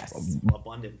and of yes.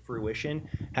 abundant fruition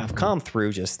have come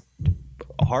through just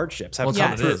hardships, have Well, come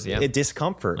that's through what it is, yeah.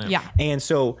 discomfort. Yeah. And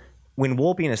so when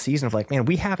we'll be in a season of like, man,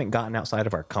 we haven't gotten outside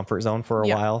of our comfort zone for a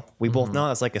while. We both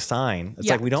know it's like a sign. It's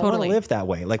like we don't want to live that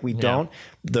way. Like we don't.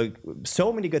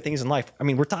 So many good things in life. I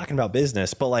mean, we're talking about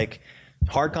business, but like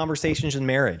hard conversations in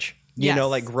marriage. You know,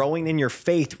 like growing in your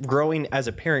faith, growing as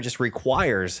a parent just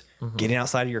requires getting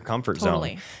outside of your comfort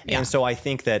zone. Yeah. And so I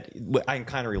think that I can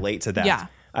kind of relate to that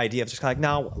idea of just kind of like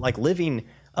now, like living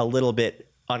a little bit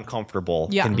uncomfortable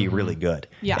can be really good.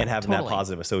 And having that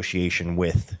positive association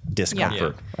with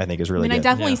discomfort, I think is really good. I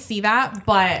definitely see that,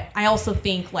 but I also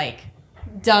think like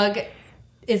Doug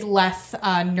is less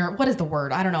what is the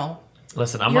word? I don't know.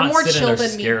 Listen, I'm not sitting there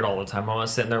scared all the time. I'm not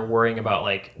sitting there worrying about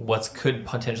like what's could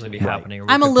potentially be happening. Or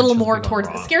I'm a little more towards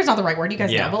scared's not the right word, you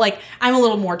guys know, but like I'm a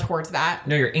little more towards that.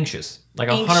 No, you're anxious. Like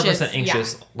 100%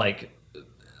 anxious. Like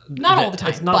not all the time.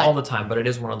 It's not all the time, but it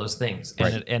is one of those things.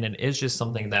 And it is just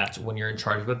something that when you're in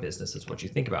charge of a business, it's what you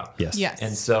think about. Yes.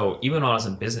 And so even when I was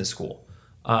in business school,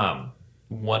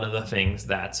 one of the things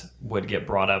that would get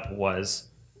brought up was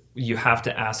you have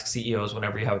to ask CEOs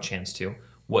whenever you have a chance to,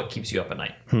 what keeps you up at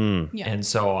night? And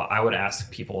so I would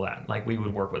ask people that, like we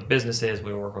would work with businesses,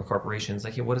 we would work with corporations,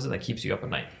 like, hey, what is it that keeps you up at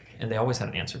night? And they always had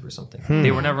an answer for something.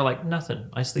 They were never like, nothing,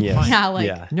 I sleep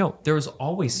fine. No, there was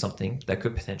always something that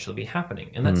could potentially be happening.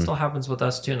 And that still happens with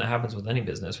us too, and that happens with any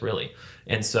business really.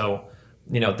 And so,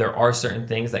 you know, there are certain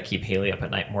things that keep Haley up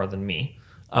at night more than me.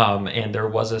 And there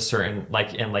was a certain,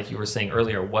 like you were saying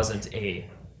earlier, wasn't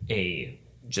a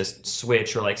just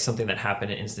switch or like something that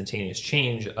happened, an instantaneous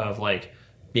change of like,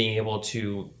 being able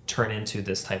to turn into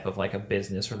this type of like a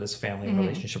business or this family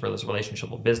relationship or this relationship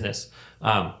business,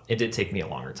 it did take me a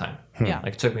longer time.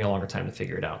 Like it took me a longer time to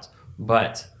figure it out.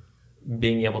 But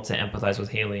being able to empathize with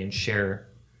Haley and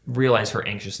realize her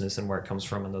anxiousness and where it comes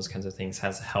from and those kinds of things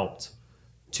has helped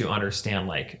to understand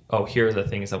like, oh, here are the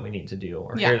things that we need to do,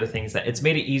 or here are the things that it's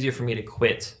made it easier for me to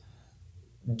quit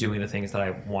doing the things that I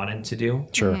wanted to do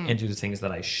and do the things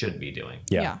that I should be doing.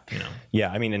 You know?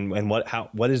 I mean, and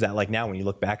what is that like now when you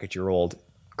look back at your old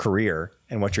career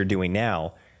and what you're doing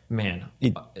now? Man,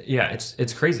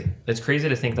 it's crazy. It's crazy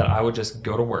to think that I would just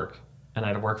go to work and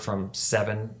I'd work from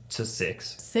 7 to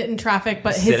 6. Sit in traffic,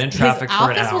 but his office for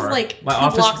an hour. was like my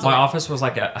office was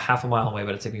like a half a mile away,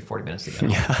 but it took me 40 minutes to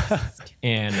get home.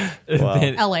 And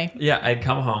then, LA. I'd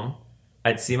come home.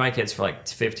 I'd see my kids for like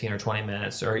 15 or 20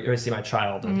 minutes, or I'd see my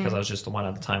child because I was just the one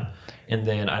at the time. And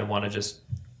then I'd want to just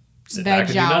sit back and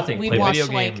do nothing, play video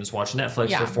games, watch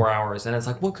Netflix for 4 hours. And it's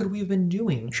like, what could we have been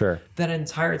doing that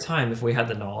entire time if we had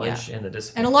the knowledge and the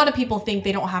discipline? And a lot of people think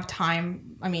they don't have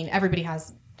time. I mean, everybody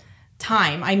has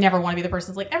time. I never want to be the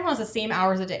person that's like, everyone has the same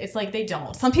hours a day. It's like, they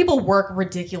don't. Some people work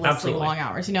ridiculously long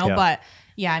hours, you know, but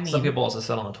yeah, I mean, some people also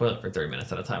sit on the toilet for 30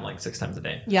 minutes at a time, like 6 times a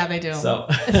day. Yeah, they do. So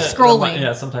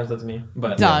scrolling. Sometimes that's me.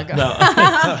 But Doug. No.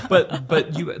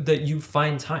 but you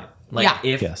find time. Like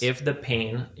if the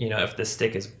pain, you know, if the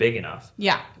stick is big enough,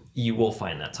 you will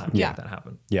find that time to make that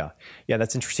happen. Yeah,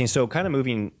 that's interesting. So kind of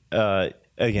moving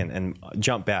again, and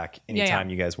jump back anytime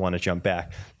you guys want to jump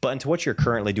back, but into what you're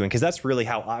currently doing, because that's really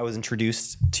how I was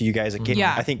introduced to you guys.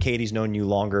 I think Katie's known you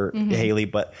longer, Haley,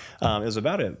 but it was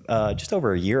about just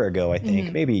over a year ago, I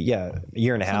think, maybe a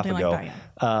year and a half ago. Like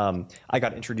that, I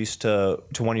got introduced to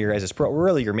one of your guys'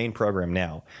 really your main program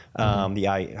now, how do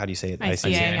you say it?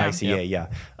 ICA,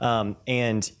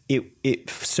 and it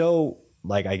so,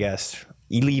 like, I guess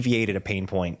alleviated a pain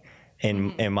point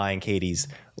in my and Katie's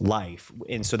life.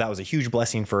 And so that was a huge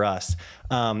blessing for us.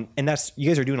 And that's, you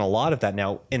guys are doing a lot of that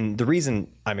now. And the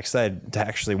reason I'm excited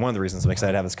to one of the reasons I'm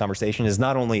excited to have this conversation is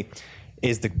not only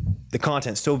is the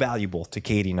content so valuable to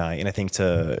Katie and I think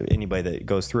to anybody that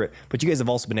goes through it, but you guys have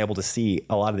also been able to see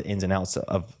a lot of the ins and outs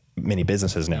of many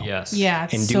businesses now. Yes. Yeah.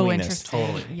 It's so interesting.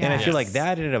 Totally. Yes. And I feel like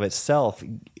that in and of itself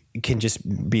can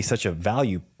just be such a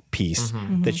value piece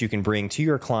that you can bring to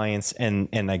your clients, and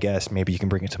I guess maybe you can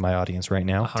bring it to my audience right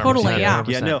now. Totally, yeah. 100%.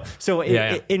 Yeah, no. So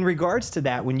in regards to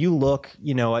that, when you look,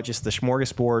 at just the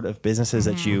smorgasbord of businesses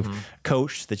that you've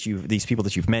coached, these people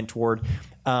that you've mentored,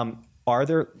 are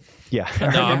there? Yeah.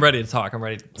 No, I'm ready to talk. I'm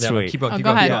ready. Sweet. Keep going.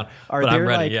 Go ahead. Yeah. Are but there I'm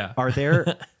ready. Are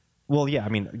there? Well, yeah. I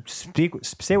mean,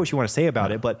 say what you want to say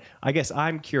about it, but I guess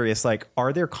I'm curious. Like,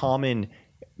 are there common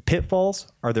pitfalls?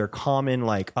 Are there common,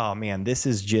 like, oh man, this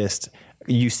is just,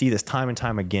 you see this time and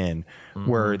time again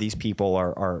where these people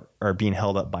are being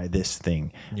held up by this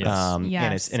thing.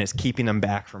 Yes. And it's keeping them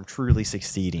back from truly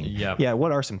succeeding. Yep. Yeah.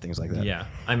 What are some things like that? Yeah.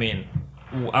 I mean,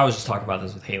 I was just talking about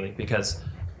this with Haley because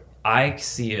I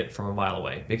see it from a mile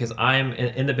away, because I'm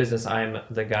in the business. I'm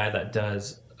the guy that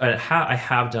does, I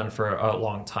have done for a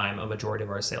long time, a majority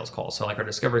of our sales calls. So like our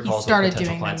discovery calls with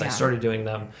potential clients, I started doing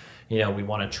them. We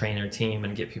want to train our team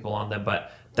and get people on them,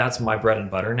 but that's my bread and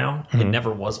butter now. It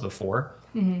never was before.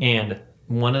 And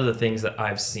one of the things that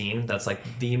I've seen that's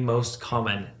like the most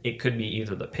common, it could be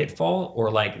either the pitfall or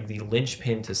like the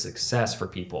linchpin to success for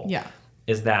people,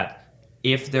 is that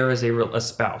if there is a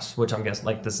spouse, which I'm guessing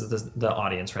like this is the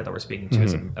audience, right, that we're speaking to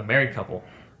is a married couple,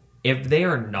 if they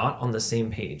are not on the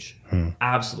same page,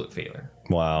 absolute failure.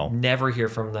 Wow. Never hear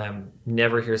from them.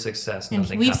 Never hear success. And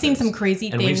we've seen some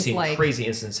crazy things. And we've seen like crazy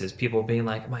instances. People being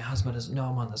like, "My husband doesn't know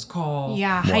I'm on this call."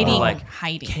 Yeah, Or hiding. like,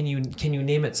 hiding. Can you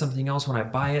name it something else when I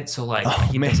buy it? So like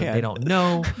they don't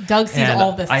know. Doug sees And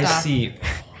all this I stuff. see.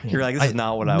 You're like, this is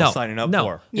not what I was signing up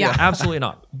for. Yeah, absolutely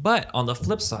not. But on the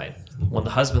flip side, when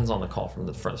the husband's on the call from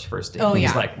the first date,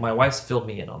 he's like, "My wife's filled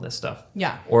me in on this stuff."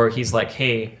 Yeah. Or he's like,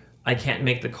 "Hey, I can't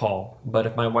make the call, but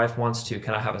if my wife wants to,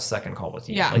 can I have a second call with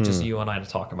you? Yeah. Like just you and I to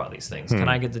talk about these things. Can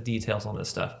I get the details on this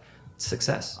stuff?"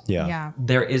 Success. Yeah.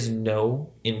 There is no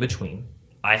in between.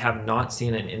 I have not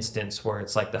seen an instance where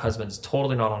it's like the husband's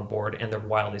totally not on board and they're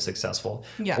wildly successful,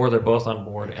 or they're both on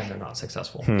board and they're not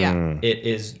successful. Yeah. It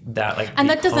is that like, and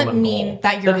that doesn't mean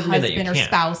that your husband or can't.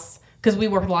 spouse, because we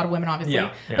work with a lot of women, obviously.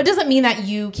 Yeah. But it doesn't mean that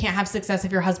you can't have success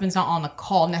if your husband's not on the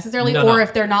call necessarily,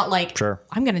 if they're not like,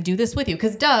 I'm going to do this with you.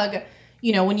 Because Doug,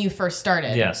 when you first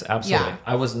started. Yes, absolutely. Yeah.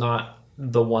 I was not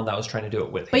the one that was trying to do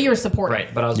it with But him. you were supportive.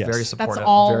 Right, but I was very supportive. That's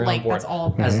all, very on board. that's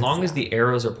all. As long as the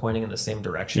arrows are pointing in the same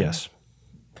direction. Yes.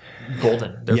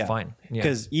 Golden. They're fine.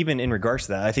 Because even in regards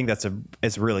to that, I think it's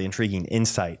a really intriguing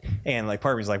insight. And like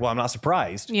part of me is like, well, I'm not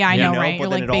surprised. Yeah, I know, right? But You're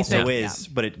then like it also basic. is,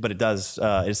 but it does.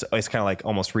 It's kind of like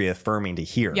almost reaffirming to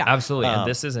hear. Yeah. Absolutely. And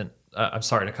this isn't. I'm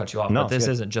sorry to cut you off, but this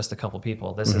isn't just a couple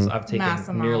people. This is I've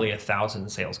taken nearly 1,000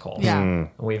 sales calls. Yeah. And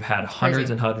we've had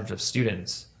hundreds and hundreds of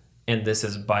students. And this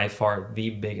is by far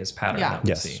the biggest pattern that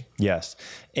we see. Yes.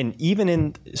 And even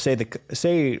in say the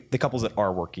couples that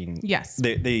are working,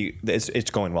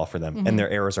 it's going well for them, and their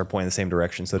arrows are pointing the same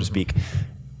direction, so to speak.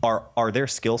 Are their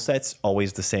skill sets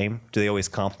always the same? Do they always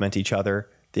complement each other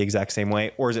the exact same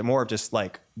way, or is it more of just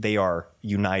like they are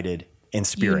united in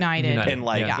spirit, United. and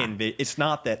like it's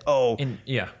not that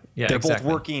they're both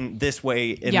working this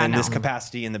way and then this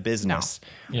capacity in the business.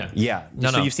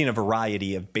 So you've seen a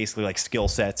variety of basically like skill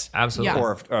sets, absolutely,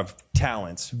 or of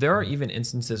talents. There are even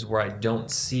instances where I don't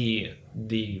see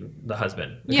the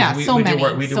husband. Yeah, we do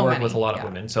work with a lot of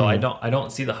women, so I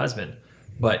don't see the husband,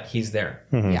 but he's there.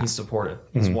 He's supportive.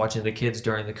 He's watching the kids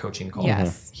during the coaching call.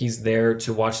 Yes. He's there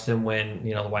to watch them when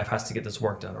the wife has to get this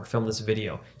work done or film this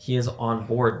video. He is on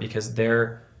board because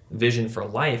their vision for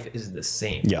life is the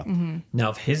same. Now,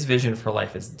 if his vision for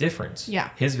life is different,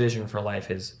 his vision for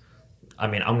life is,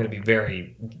 I'm going to be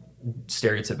very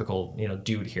stereotypical,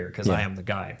 dude here because I am the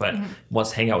guy, but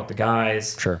wants to hang out with the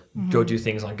guys. Sure. Go do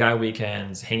things on guy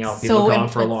weekends, hang out with people gone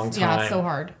for a long time. Yeah, so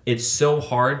hard. It's so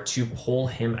hard to pull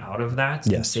him out of that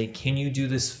and Yes. say, "Can you do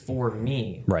this for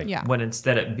me?" Right. Yeah. When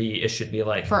instead it should be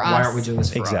like, For "Why us. aren't we doing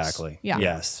this for us?" Exactly. Yeah.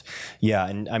 Yes. Yeah.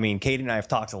 And I mean, Katie and I have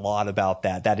talked a lot about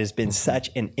that. That has been such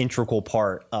an integral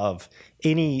part of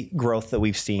any growth that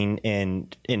we've seen in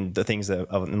the things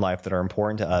in life that are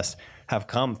important to us have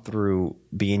come through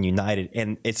being united.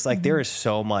 And it's like there is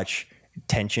so much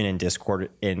tension and discord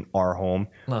in our home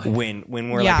when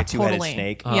we're like a two-headed totally.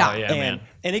 snake. Yeah. Yeah, man.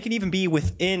 And it can even be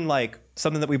within like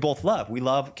something that we both love.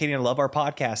 Katie and I love our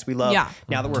podcast. We love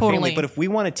now that we're Totally. family. But if we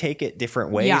want to take it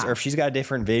different ways, or if she's got a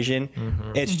different vision,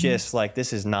 it's just like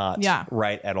this is not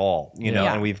right at all,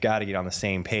 Yeah. and we've got to get on the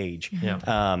same page.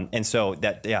 Yeah. And so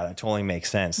that totally makes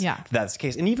sense. Yeah. That's the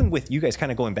case. And even with you guys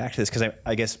kind of going back to this, because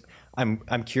I guess I'm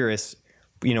curious,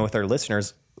 with our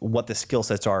listeners, what the skill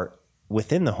sets are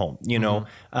within the home,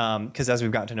 because as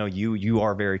we've gotten to know you, you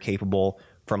are very capable.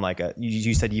 From like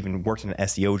you said you even worked in an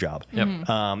SEO job.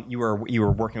 Yep. You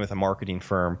were working with a marketing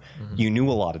firm. You knew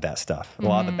a lot of that stuff, a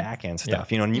lot of the back end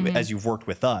stuff. And as you've worked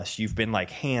with us, you've been like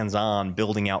hands on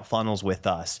building out funnels with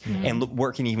us and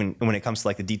working even when it comes to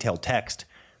like the detailed text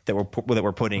that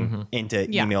we're putting into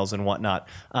emails and whatnot.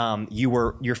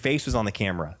 Your face was on the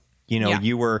camera.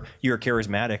 You were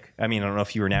charismatic. I mean, I don't know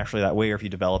if you were naturally that way or if you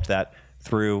developed that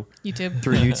through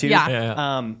YouTube.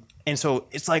 Yeah. And so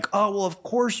it's like, oh, well, of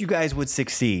course you guys would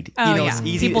succeed. Oh, It's yeah.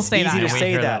 easy, People it's say easy that. to We say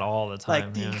hear that that all the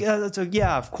time, Like,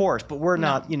 yeah, of course, but we're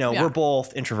not, Yeah. we're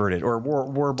both introverted or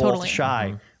we're both Totally.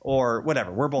 shy or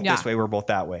whatever. We're both this way, we're both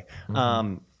that way.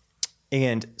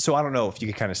 And so I don't know if you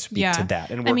could kind of speak to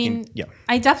that. And working,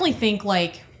 I definitely think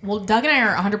Doug and I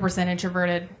are 100%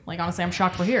 introverted. Like, honestly, I'm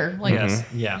shocked we're here. Like, Yes.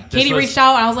 Yeah. Katie reached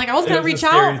out, and I was like, I was going to reach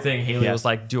out. Thing. Haley was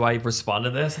like, "Do I respond to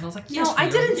this?" And I was like, "Yes." No, I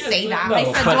didn't say that. No. I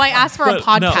said, do I ask for a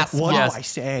podcast? what Yes. do I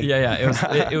say?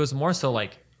 Yeah. It was more so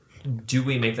like, do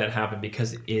we make that happen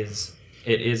because it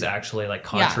is actually like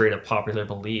contrary to popular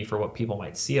belief or what people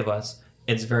might see of us.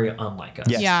 It's very unlike us.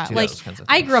 Yes. Yeah, to like those kinds of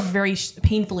I things. grew up very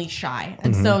painfully shy,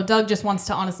 and so Doug just wants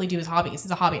to honestly do his hobbies.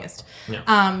 He's a hobbyist.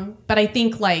 Yeah. But I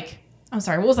think I'm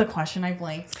sorry, what was the question? I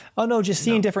blanked. Oh, no, just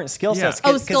seeing different skill sets.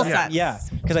 Oh, skill sets. Yeah,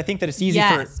 because I think that it's easy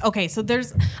Yes. for... Okay, so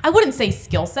I wouldn't say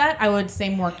skill set. I would say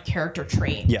more character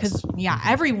trait. Yes. Because,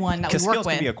 everyone that we Because work skills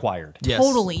with. can be acquired. Yes.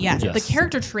 Totally, yes. Yes. The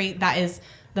character trait that is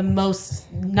the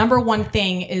most number one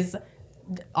thing is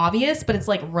obvious, but it's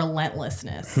like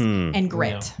relentlessness and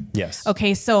grit. Yes.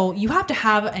 Okay, so you have to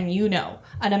have,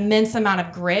 an immense amount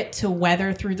of grit to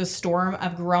weather through the storm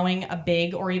of growing a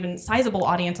big or even sizable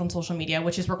audience on social media,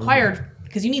 which is required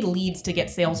because you need leads to get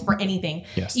sales for anything,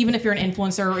 Yes. even if you're an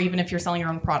influencer or even if you're selling your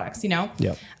own products, Yep.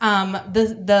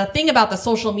 The thing about the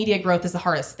social media growth is the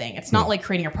hardest thing. It's not like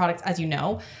creating your products, as you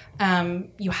know.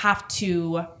 You have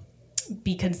to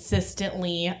be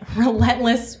consistently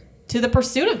relentless to the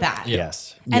pursuit of that.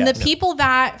 Yes. And yes. the people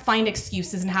that find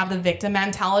excuses and have the victim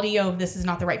mentality of this is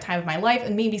not the right time of my life,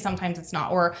 and maybe sometimes it's not,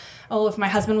 or, oh, if my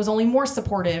husband was only more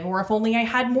supportive, or if only I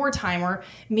had more time, or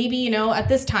maybe, at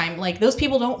this time, like those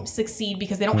people don't succeed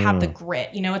because they don't have the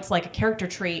grit. It's like a character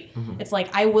trait. It's like,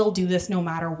 I will do this no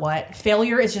matter what.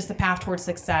 Failure is just the path towards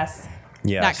success.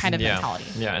 Yes. That kind of mentality.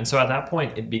 Yeah. And so at that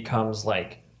point, it becomes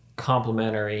like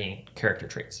complementary character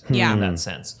traits Yeah. in that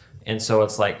sense. And so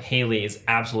it's like Haley is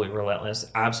absolutely relentless,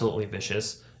 absolutely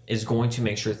vicious, is going to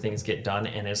make sure things get done,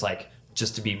 and is like,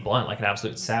 just to be blunt, like an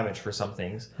absolute savage for some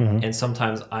things. And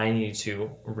sometimes I need to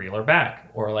reel her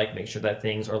back or like make sure that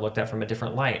things are looked at from a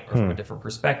different light or from a different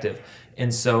perspective.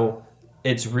 And so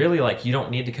it's really like you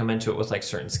don't need to come into it with like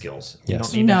certain skills. You Yes.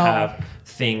 don't need No. to have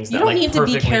things You that don't like need to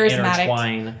be perfectly charismatic.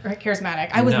 intertwine. Or charismatic.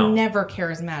 I was No. never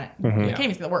charismatic. I can't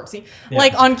even say the word. See, Yeah.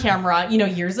 like on camera,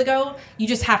 years ago, you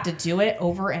just have to do it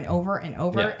over and over and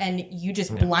over, Yeah. and you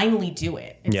just blindly do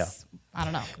it. It's, I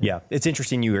don't know. Yeah, it's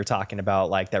interesting you were talking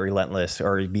about like that relentless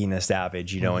or being a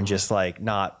savage, and just like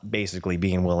not basically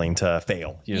being willing to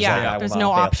fail. You're just like, I will There's not no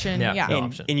fail. option. Yeah, Yeah. no. And,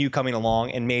 option. and you coming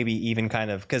along and maybe even kind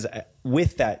of because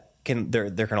with that there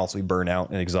can also be burnout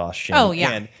and exhaustion. Oh,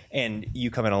 yeah. And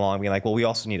you coming along being like, well, we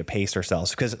also need to pace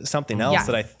ourselves because something else Yes.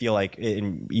 that I feel like,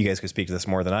 and you guys could speak to this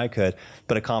more than I could,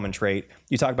 but a common trait,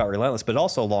 you talk about relentless, but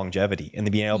also longevity and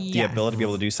the Yes. ability to be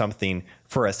able to do something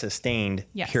for a sustained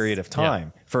Yes. period of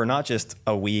time for not just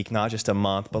a week, not just a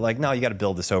month, but like, no, you got to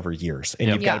build this over years and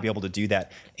you've got to be able to do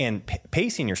that. And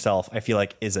pacing yourself, I feel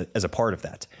like is a part of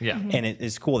that. Yeah. And it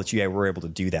is cool that you were able to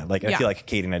do that. Like, I Yeah. feel like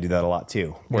Katie and I do that a lot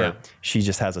too, where Yeah. she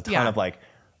just has a ton Yeah. of like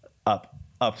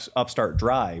upstart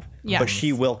drive, Yes. but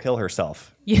she will kill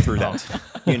herself Yeah. through that,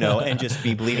 and just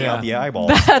be bleeding out the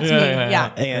eyeballs. That's me.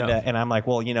 Yeah. And I'm like,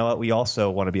 well, you know what? We also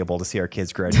want to be able to see our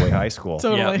kids graduate high school,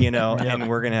 Totally. and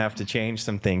we're going to have to change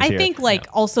some things I here. think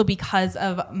also because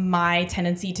of my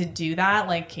tendency to do that,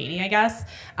 like Katie, I guess,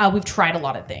 we've tried a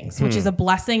lot of things, which is a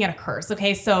blessing and a curse.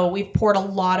 Okay. So we've poured a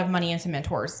lot of money into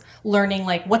mentors, learning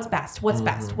like what's best,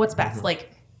 like,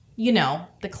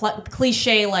 the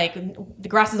cliche, like the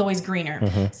grass is always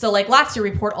greener. So like last year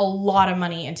we poured a lot of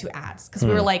money into ads because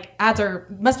we were like, ads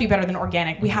must be better than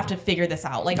organic. We have to figure this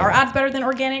out. Like, are ads better than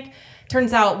organic?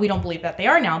 Turns out we don't believe that they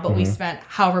are now, but we spent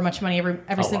however much money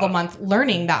every single month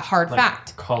learning that hard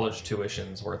fact. College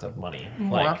tuition's worth of money.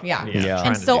 More, yeah. Yeah.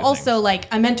 And so also like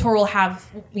a mentor will have,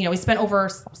 we spent over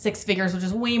 6 figures, which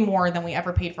is way more than we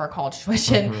ever paid for our college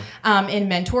tuition in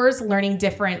mentors, learning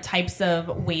different types of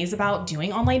ways about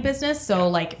doing online business. So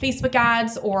like Facebook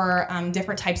ads or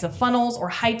different types of funnels or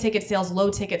high ticket sales, low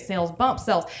ticket sales, bump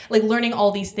sales, like learning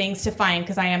all these things to find,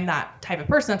 because I am that type of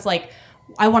person. It's like,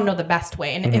 I want to know the best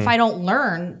way. And if I don't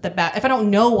learn if I don't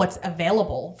know what's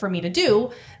available for me to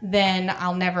do, then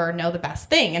I'll never know the best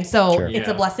thing. And so it's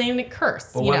a blessing and a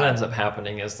curse. But what ends up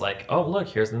happening is like, oh, look,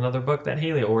 here's another book that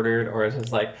Haley ordered. Or it's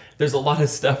just like, there's a lot of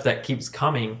stuff that keeps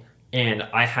coming. And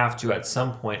I have to, at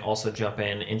some point, also jump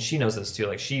in. And she knows this too.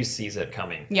 Like, she sees it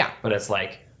coming. Yeah. But it's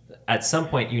like, at some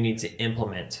point, you need to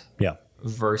implement. Yeah.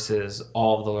 Versus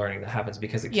all of the learning that happens,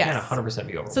 because it can't 100%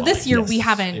 be overwhelming. So this year we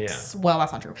haven't. Well,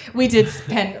 that's not true. We did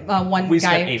spend we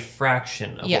spent a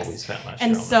fraction of what we spent last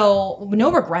year. And so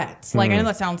no regrets. Like I know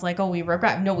that sounds like, oh, we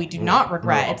regret. No, we do not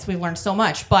regret. We've learned so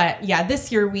much. But yeah,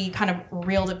 this year we kind of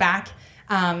reeled it back.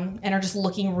 And are just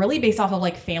looking really based off of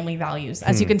like family values.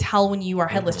 As you can tell when you are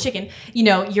headless chicken,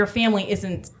 your family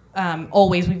isn't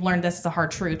always, we've learned this is a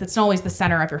hard truth. It's not always the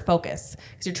center of your focus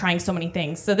because you're trying so many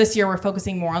things. So this year we're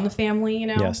focusing more on the family,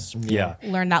 Yes. Yeah.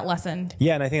 Learn that lesson.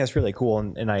 Yeah. And I think that's really cool.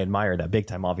 And I admire that big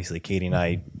time. Obviously, Katie and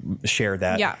I share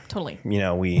that. Yeah, totally.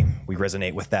 We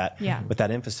resonate with that, with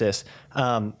that emphasis.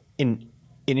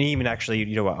 And even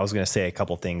actually, I was going to say a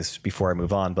couple things before I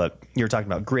move on, but you were talking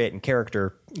about grit and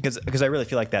character because I really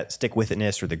feel like that stick with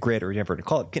itness or the grit or whatever to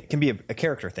call it can be a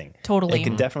character thing. Totally. It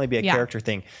can definitely be a character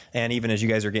thing. And even as you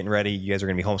guys are getting ready, you guys are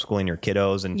going to be homeschooling your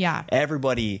kiddos and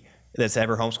everybody that's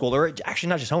ever homeschooled, or actually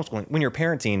not just homeschooling, when you're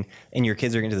parenting and your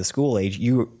kids are getting to the school age,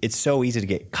 it's so easy to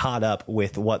get caught up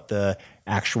with what the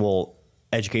actual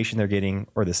education they're getting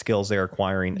or the skills they're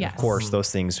acquiring. Yes. Of course, those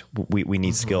things, we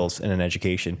need skills in an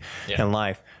education and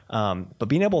life. But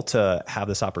being able to have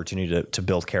this opportunity to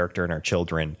build character in our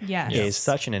children is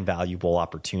such an invaluable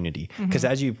opportunity. Because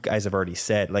as you guys have already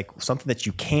said, like something that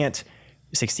you can't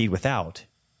succeed without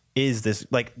is this,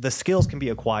 like the skills can be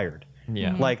acquired.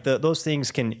 Yeah. Like those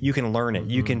things you can learn it.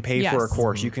 You can pay for a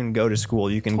course. You can go to school.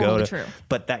 You can go to. True.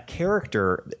 But that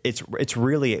character, it's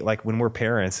really like when we're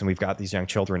parents and we've got these young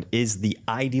children, is the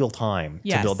ideal time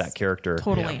to build that character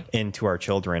into our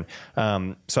children.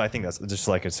 So I think that's just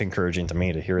like it's encouraging to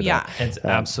me to hear that. It's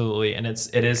absolutely, and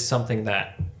it is something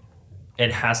that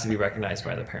it has to be recognized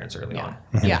by the parents early on.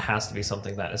 And it has to be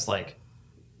something that is like,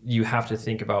 you have to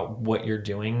think about what you're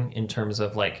doing in terms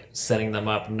of like setting them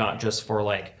up, not just for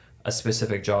like a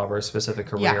specific job or a specific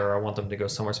career, or I want them to go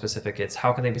somewhere specific. It's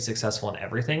how can they be successful in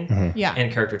everything?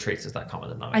 And character traits is that common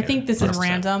denominator. I think this is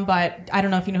random, but I don't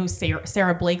know if you know who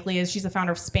Sarah Blakely is. She's the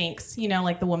founder of Spanx,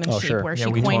 like the woman's shape, where she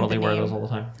we coined totally the wear name. those all the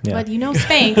time. But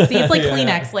Spanx, see, it's like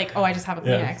Kleenex. Like, oh, I just have a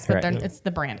Kleenex, but then it's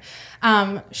the brand.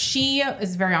 She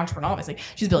is very entrepreneurial, obviously.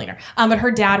 She's a billionaire. But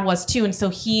her dad was too, and so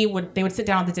they would sit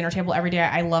down at the dinner table every day.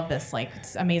 I love this. Like,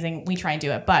 it's amazing. We try and do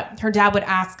it. But her dad would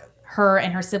ask her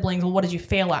and her siblings, well, what did you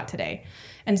fail at today?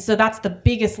 And so that's the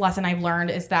biggest lesson I've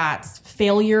learned, is that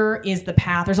failure is the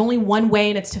path. There's only one way,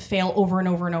 and it's to fail over and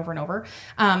over and over and over.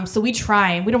 So we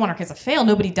try, and we don't want our kids to fail.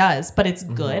 Nobody does, but it's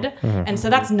good. And so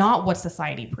that's not what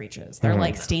society preaches. They're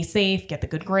like, stay safe, get the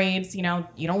good grades. You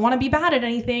don't want to be bad at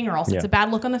anything, or else it's a bad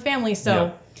look on the family.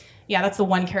 So that's the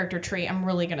one character trait I'm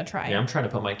really going to try. Yeah, I'm trying to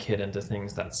put my kid into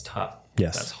things that's tough.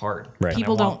 Yes. That's hard. Right.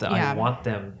 People don't. I want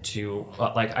them to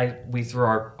we threw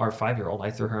our 5-year-old.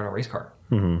 I threw her in a race car.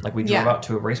 Like we drove out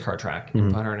to a race car track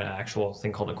and put her in an actual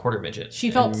thing called a quarter midget.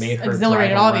 She felt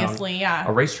exhilarated, obviously.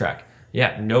 A racetrack.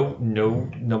 Yeah.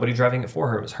 Nobody driving it for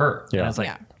her. It was her. Yeah. And I was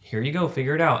like, here you go,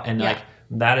 figure it out. And like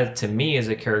that is, to me, is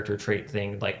a character trait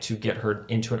thing. Like to get her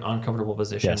into an uncomfortable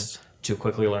position. Yes. To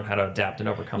quickly learn how to adapt and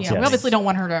overcome. Yeah, we obviously don't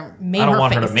want her to maim I don't her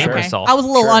want face. her to maim herself. I was a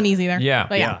little uneasy there.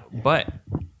 Yeah. But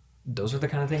those are the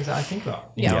kind of things that I think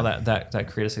about. You know, that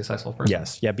create a successful person.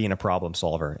 Yes. Yeah. Being a problem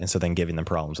solver. And so then giving them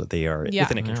problems that they are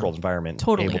within a controlled environment,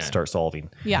 able to start solving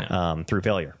through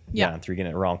failure. And through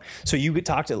getting it wrong. So you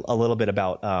talked a little bit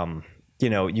about,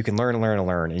 you can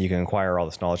learn, and you can acquire all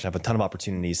this knowledge and have a ton of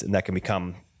opportunities, and that can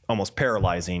become almost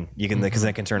paralyzing. You can, because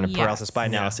that can turn into paralysis by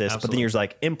analysis, but then you're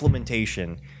like,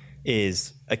 implementation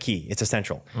is a key. It's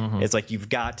essential. It's like, you've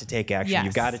got to take action.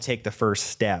 You've got to take the first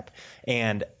step.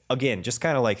 And again, just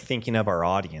kind of like thinking of our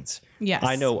audience. Yes.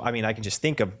 I know, I mean, I can just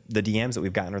think of the DMs that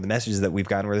we've gotten or the messages that we've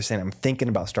gotten where they're saying, I'm thinking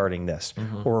about starting this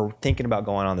or thinking about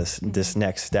going on this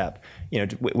next step,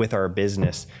 with our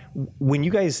business. When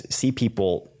you guys see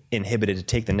people inhibited to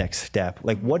take the next step,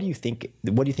 like, what do you think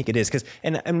it is? Because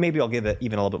and maybe I'll give it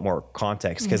even a little bit more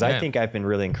context, because I think I've been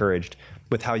really encouraged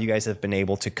with how you guys have been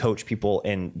able to coach people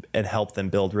and help them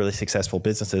build really successful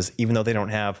businesses, even though they don't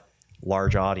have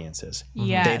large audiences.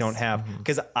 Yes. They don't have,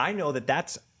 because I know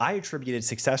I attributed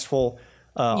successful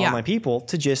online people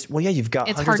to just, you've got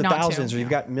hundreds of thousands or you've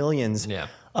got millions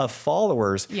of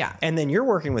followers. Yeah. And then you're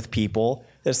working with people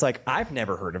that's like, I've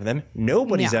never heard of them.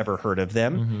 Nobody's ever heard of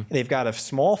them. They've got a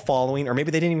small following, or maybe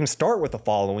they didn't even start with a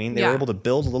following. They were able to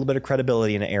build a little bit of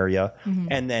credibility in an area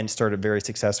and then start a very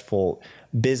successful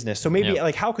business. So maybe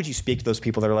like, how could you speak to those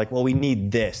people that are like, well, we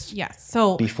need this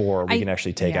before we can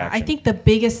actually take action? I think the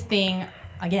biggest thing,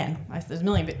 again, there's a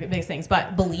million big things,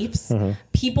 but beliefs.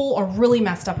 People are really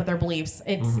messed up with their beliefs.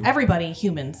 It's everybody,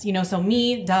 humans, so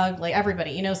me, Doug, like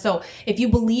everybody, so if you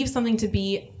believe something to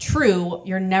be true,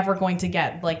 you're never going to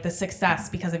get like the success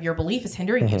because of your belief is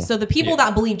hindering you. So the people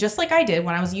that believe, just like I did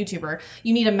when I was a YouTuber,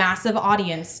 you need a massive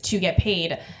audience to get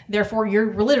paid. Therefore,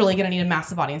 you're literally going to need a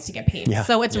massive audience to get paid. Yeah.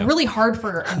 So it's really hard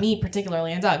for me,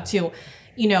 particularly, and Doug, to,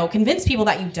 convince people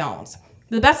that you don't.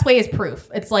 The best way is proof.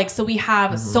 It's like, so we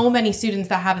have so many students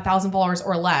that have 1,000 followers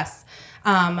or less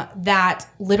that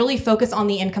literally focus on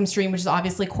the income stream, which is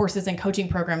obviously courses and coaching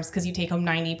programs, because you take home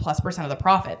 90+% of the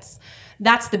profits.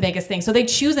 That's the biggest thing. So they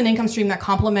choose an income stream that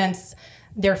complements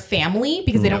their family,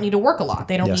 because they don't need to work a lot.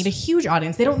 They don't need a huge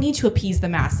audience. They don't need to appease the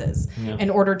masses in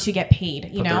order to get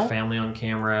paid. Put their family on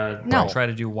camera. Try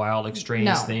to do wild,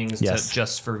 extraneous things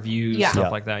just for views,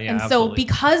 stuff like that. Yeah, and so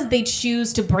because they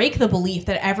choose to break the belief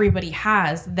that everybody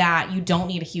has that you don't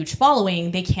need a huge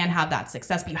following, they can have that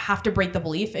success. But you have to break the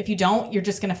belief. If you don't, you're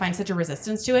just going to find such a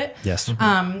resistance to it. Yes.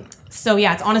 So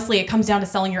it's honestly, it comes down to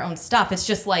selling your own stuff. It's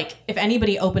just like, if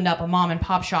anybody opened up a mom and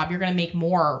pop shop, you're going to make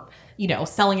more,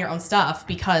 selling your own stuff,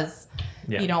 because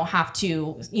you don't have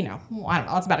to, I don't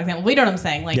know, that's a bad example, but you know what I'm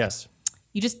saying? Like,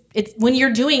 it's when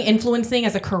you're doing influencing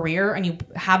as a career and you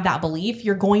have that belief,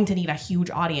 you're going to need a huge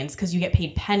audience, because you get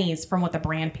paid pennies from what the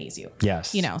brand pays you.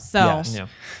 Yes. So.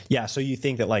 Yeah. So you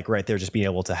think that, like, right there, just being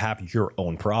able to have your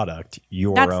own product,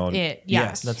 that's it.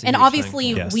 Yes. That's and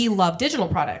obviously we love digital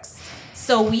products.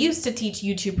 So we used to teach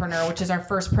YouTubepreneur, which is our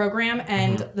first program,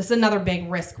 and this is another big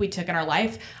risk we took in our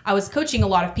life. I was coaching a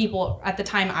lot of people at the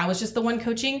time. I was just the one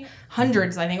coaching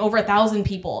hundreds, I think over 1,000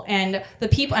 people, and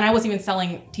I wasn't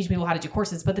even teaching people how to do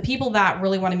courses, but the people that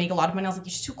really want to make a lot of money, I was like,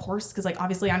 you should do a course, because like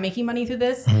obviously I'm making money through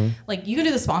this. Like, you can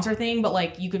do the sponsor thing, but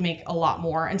like you could make a lot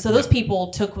more. And so those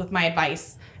people took with my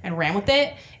advice and ran with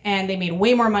it, and they made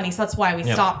way more money. So that's why we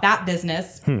stopped that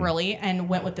business really and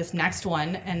went with this next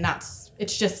one. And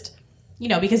it's just,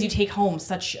 because you take home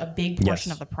such a big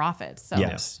portion of the profits. So.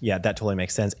 Yes. Yeah, that totally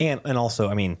makes sense. And also,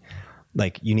 I mean,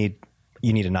 like, you need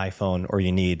an iPhone or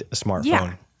you need a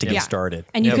smartphone to get started.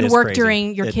 And you can work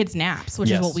during your kids' naps, which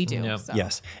is what we do. So.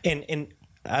 Yes. And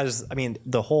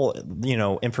the whole,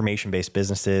 information-based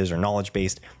businesses or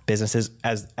knowledge-based businesses,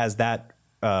 as that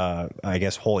I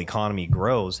guess whole economy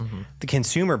grows, the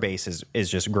consumer base is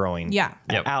just growing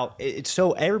out. It's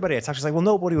so everybody I talk to is like, well,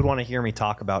 nobody would want to hear me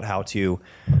talk about how to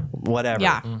whatever,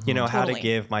 how to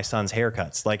give my son's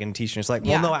haircuts, like, and teaching. It's like,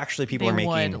 well, no, actually people are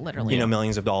making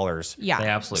millions of dollars they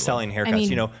absolutely selling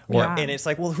haircuts, and it's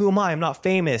like, well, who am I? I'm not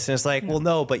famous. And it's like, well,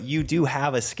 no, but you do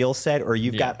have a skill set, or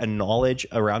you've got a knowledge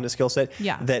around a skill set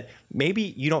that maybe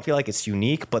you don't feel like it's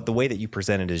unique, but the way that you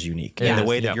present it is unique. And the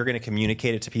way that you're going to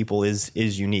communicate it to people is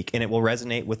unique, and it will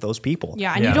resonate with those people.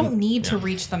 Yeah, and you don't need to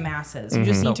reach the masses. You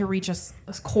just need to reach a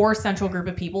core central group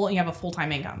of people, and you have a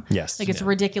full-time income. Yes. Like, it's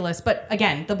ridiculous. But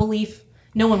again, the belief,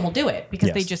 no one will do it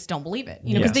because they just don't believe it.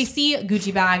 Because they see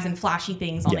Gucci bags and flashy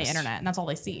things on the internet, and that's all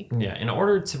they see. Yeah, in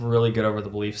order to really get over the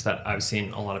beliefs that I've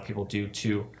seen a lot of people do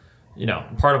too,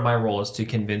 part of my role is to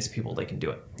convince people they can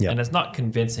do it. And it's not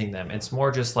convincing them. It's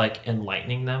more just like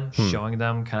enlightening them, showing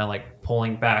them, kind of like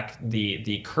pulling back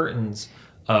the curtains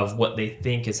of what they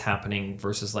think is happening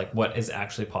versus like what is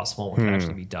actually possible and what can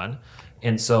actually be done.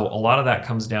 And so a lot of that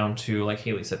comes down to, like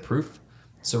Haley said, proof.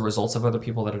 So results of other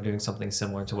people that are doing something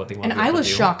similar to what they want And to do. I was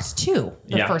shocked too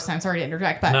the first time. Sorry to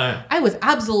interject, but No. I was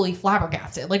absolutely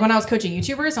flabbergasted. Like when I was coaching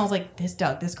YouTubers, I was like,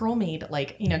 this girl made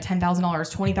like, $10,000,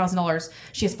 $20,000.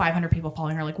 She has 500 people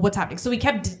following her. Like, what's happening? So we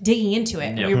kept digging into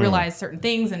it, and we realized certain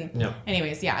things. And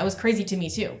anyways, it was crazy to me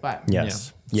too. But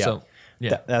Yes. Yeah. So,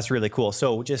 That's really cool.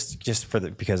 So just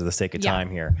because of the sake of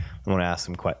time here, I want to ask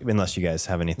some questions. Unless you guys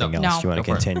have anything else you want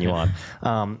to continue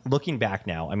on. Looking back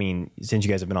now, I mean, since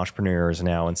you guys have been entrepreneurs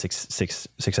now and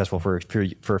successful for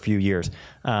a few years,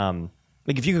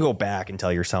 like if you could go back and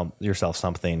tell yourself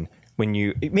something when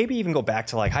you maybe even go back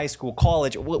to like high school,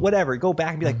 college, whatever, go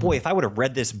back and be like, boy, if I would have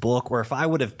read this book or if I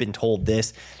would have been told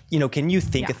this, can you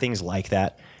think of things like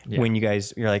that when you're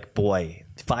like, boy,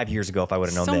 5 years ago, if I would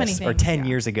have known this, or 10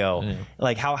 years ago,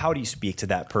 like how do you speak to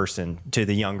that person, to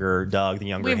the younger Doug, the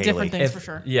younger we have Haley? different things for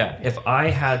sure. Yeah. If I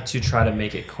had to try to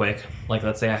make it quick, like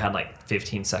let's say I had like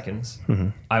 15 seconds,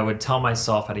 I would tell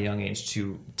myself at a young age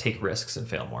to take risks and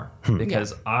fail more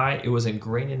because it was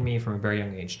ingrained in me from a very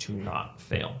young age to not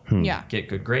fail. Yeah. Get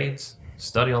good grades,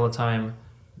 study all the time.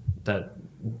 That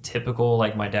typical,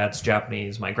 like my dad's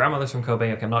Japanese, my grandmother's from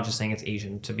Kobe. Okay, I'm not just saying it's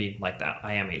Asian to be like that.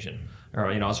 I am Asian. Or,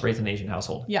 I was raised in an Asian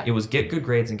household. Yeah. It was get good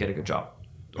grades and get a good job.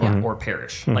 Or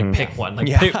perish. Like pick one. Like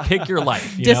pick your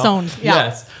life. Disowned. Yeah.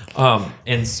 Yes.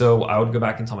 And so I would go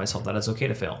back and tell myself that it's okay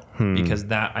to fail. Because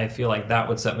I feel like that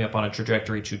would set me up on a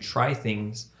trajectory to try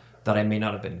things that I may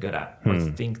not have been good at or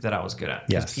think that I was good at.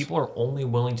 Because people are only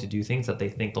willing to do things that they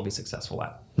think they'll be successful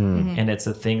at. And it's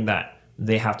a thing that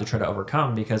they have to try to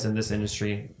overcome because in this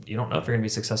industry, you don't know if you're going to be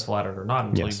successful at it or not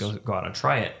until you go out and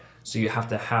try it. So you have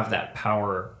to have that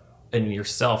power in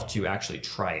yourself to actually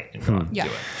try it and go out and do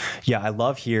it. Yeah, I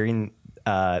love hearing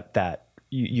that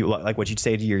you like what you'd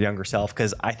say to your younger self,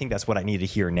 because I think that's what I need to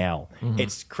hear now.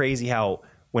 It's crazy how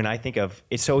when I think of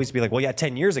it's always be like, well,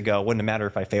 10 years ago, it wouldn't have mattered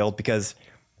if I failed because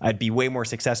I'd be way more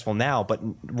successful now. But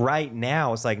right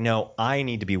now, it's like, no, I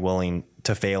need to be willing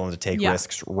to fail and to take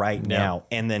risks right now.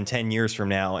 And then 10 years from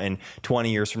now and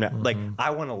 20 years from now, like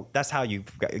I want to, that's how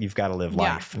you've got to live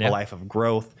life, a life of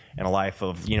growth and a life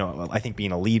of, I think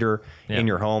being a leader in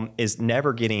your home is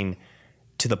never getting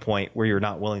to the point where you're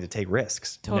not willing to take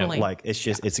risks. Totally. Like it's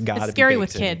just, it's got to be scary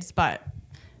with kids, but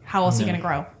how else are you going to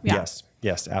grow? Yeah.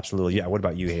 Yes, absolutely. Yeah. What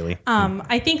about you, Haley?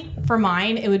 I think for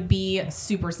mine, it would be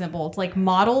super simple. It's like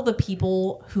model the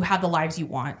people who have the lives you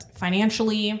want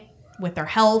financially, with their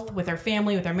health, with their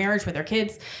family, with their marriage, with their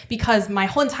kids. Because my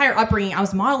whole entire upbringing, I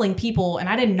was modeling people and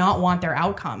I did not want their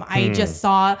outcome. I just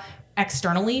saw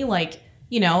externally like,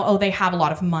 they have a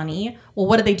lot of money. Well,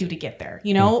 what did they do to get there?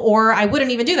 Or I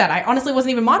wouldn't even do that. I honestly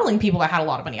wasn't even modeling people that had a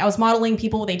lot of money. I was modeling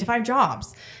people with 8 to 5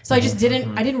 jobs. So I just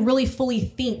I didn't really fully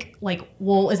think like,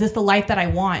 well, is this the life that I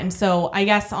want? And so I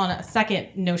guess on a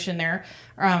second notion there,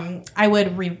 I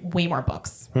would read way more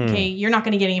books. Okay. You're not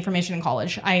going to get any information in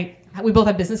college. We both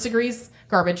have business degrees,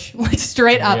 garbage, like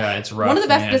straight up. Yeah, it's rough. One of the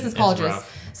best business colleges.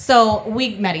 So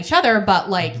we met each other, but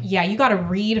you got to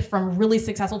read from really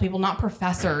successful people, not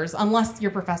professors, unless you're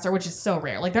a professor, which is so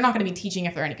rare. Like they're not going to be teaching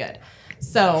if they're any good.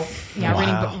 So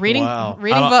reading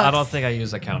books. I don't think I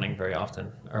use accounting very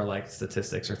often or like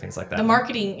statistics or things like that. The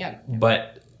marketing,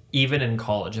 But even in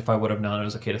college, if I would have known it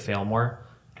was okay to fail more,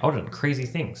 I would have done crazy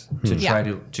things to try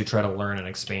to learn and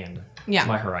expand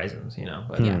my horizons.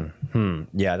 But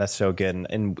Yeah, that's so good.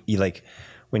 And you, like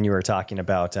when you were talking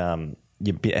about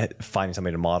finding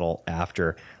somebody to model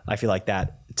after, I feel like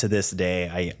that to this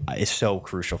day is so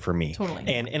crucial for me.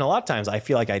 Totally. And a lot of times I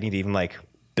feel like I need to even like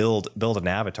build an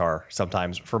avatar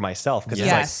sometimes for myself, because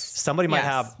it's like somebody might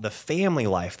have the family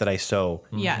life that I so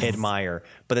admire,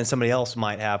 but then somebody else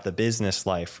might have the business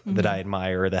life that I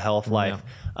admire, or the health life.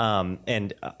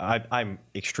 And I'm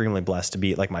extremely blessed to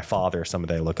be like my father,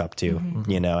 somebody I look up to,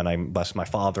 and I'm blessed. My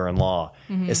father-in-law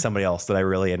is somebody else that I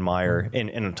really admire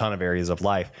in a ton of areas of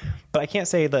life. But I can't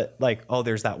say that like, oh,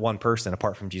 there's that one person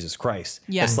apart from Jesus Christ.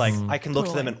 It's like I can look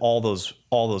to them in all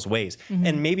those ways.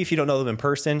 And maybe if you don't know them in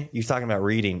person, you're talking about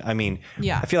reading. I mean,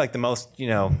 I feel like the most, we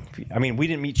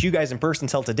didn't meet you guys in person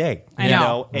until today. I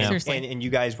know. And you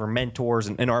guys were mentors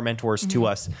and are mentors to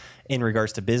us in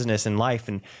regards to business and life,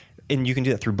 and you can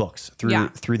do that through books,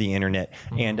 through the internet.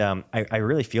 And I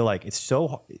really feel like it's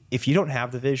so, if you don't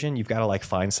have the vision, you've got to like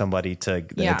find somebody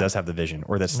that does have the vision,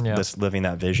 or that's living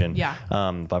that vision.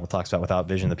 The Bible talks about without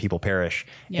vision, the people perish.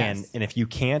 And if you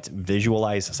can't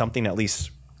visualize something at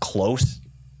least close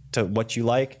to what you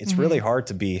like, it's really hard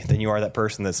to be than you are that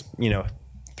person that's,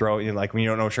 like when you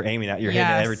don't know what you're aiming at, you're hitting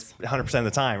it every 100% of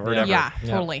the time or whatever. Yeah,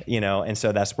 totally. And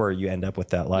so that's where you end up with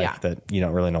that life that you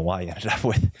don't really know why you ended up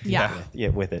with.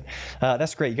 With it.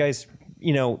 That's great. You guys,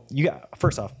 you got,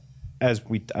 first off,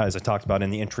 as I talked about in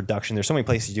the introduction, there's so many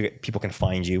places people can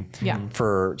find you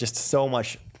for just so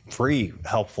much free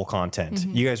helpful content.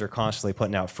 You guys are constantly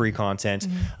putting out free content.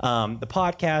 The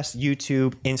podcast,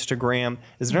 YouTube, Instagram.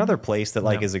 Is there another place that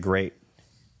like is a great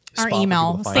our spot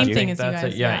email, for people to same find you? thing as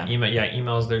you guys.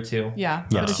 Email's there too. Yeah,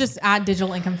 but it's just at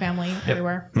Digital Income Family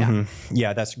everywhere.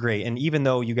 Yeah, that's great. And even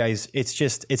though you guys,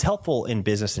 it's helpful in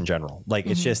business in general. Like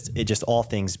it's just all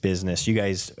things business. You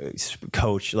guys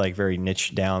coach like very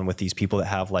niche down with these people that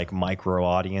have like micro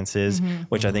audiences,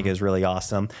 which I think is really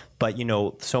awesome. But you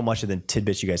know, so much of the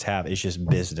tidbits you guys have is just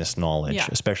business knowledge,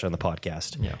 especially on the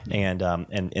podcast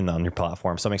and on your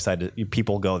platform. So I'm excited.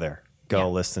 People go there. Go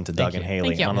listen to Doug and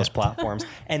Haley on those platforms.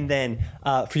 And then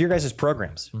for your guys'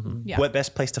 programs, what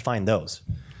best place to find those?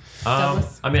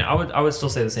 I mean, I would still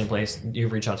say the same place. You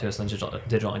reach out to us on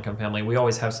Digital Income Family. We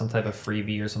always have some type of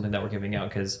freebie or something that we're giving out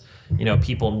because, you know,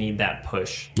 people need that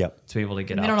push to be able to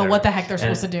get out there. They don't know what the heck they're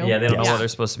supposed to do. Yeah, they don't know what they're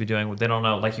supposed to be doing. They don't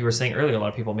know, like you were saying earlier, a lot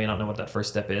of people may not know what that first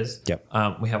step is.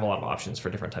 We have a lot of options for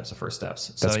different types of first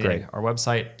steps. So, that's great. Our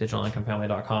website,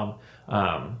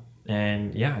 digitalincomefamily.com.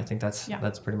 And I think that's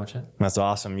pretty much it. That's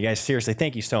awesome. You guys, seriously,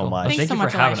 thank you so much. Thanks Thank so you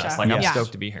much, for having Elisha. us. Like, I'm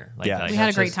stoked to be here. Like, we had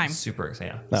a great time. Super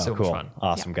exciting. So much cool. fun.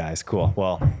 Awesome, guys. Cool.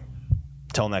 Well,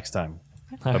 till next time.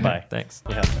 Bye-bye. Thanks.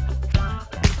 Yeah.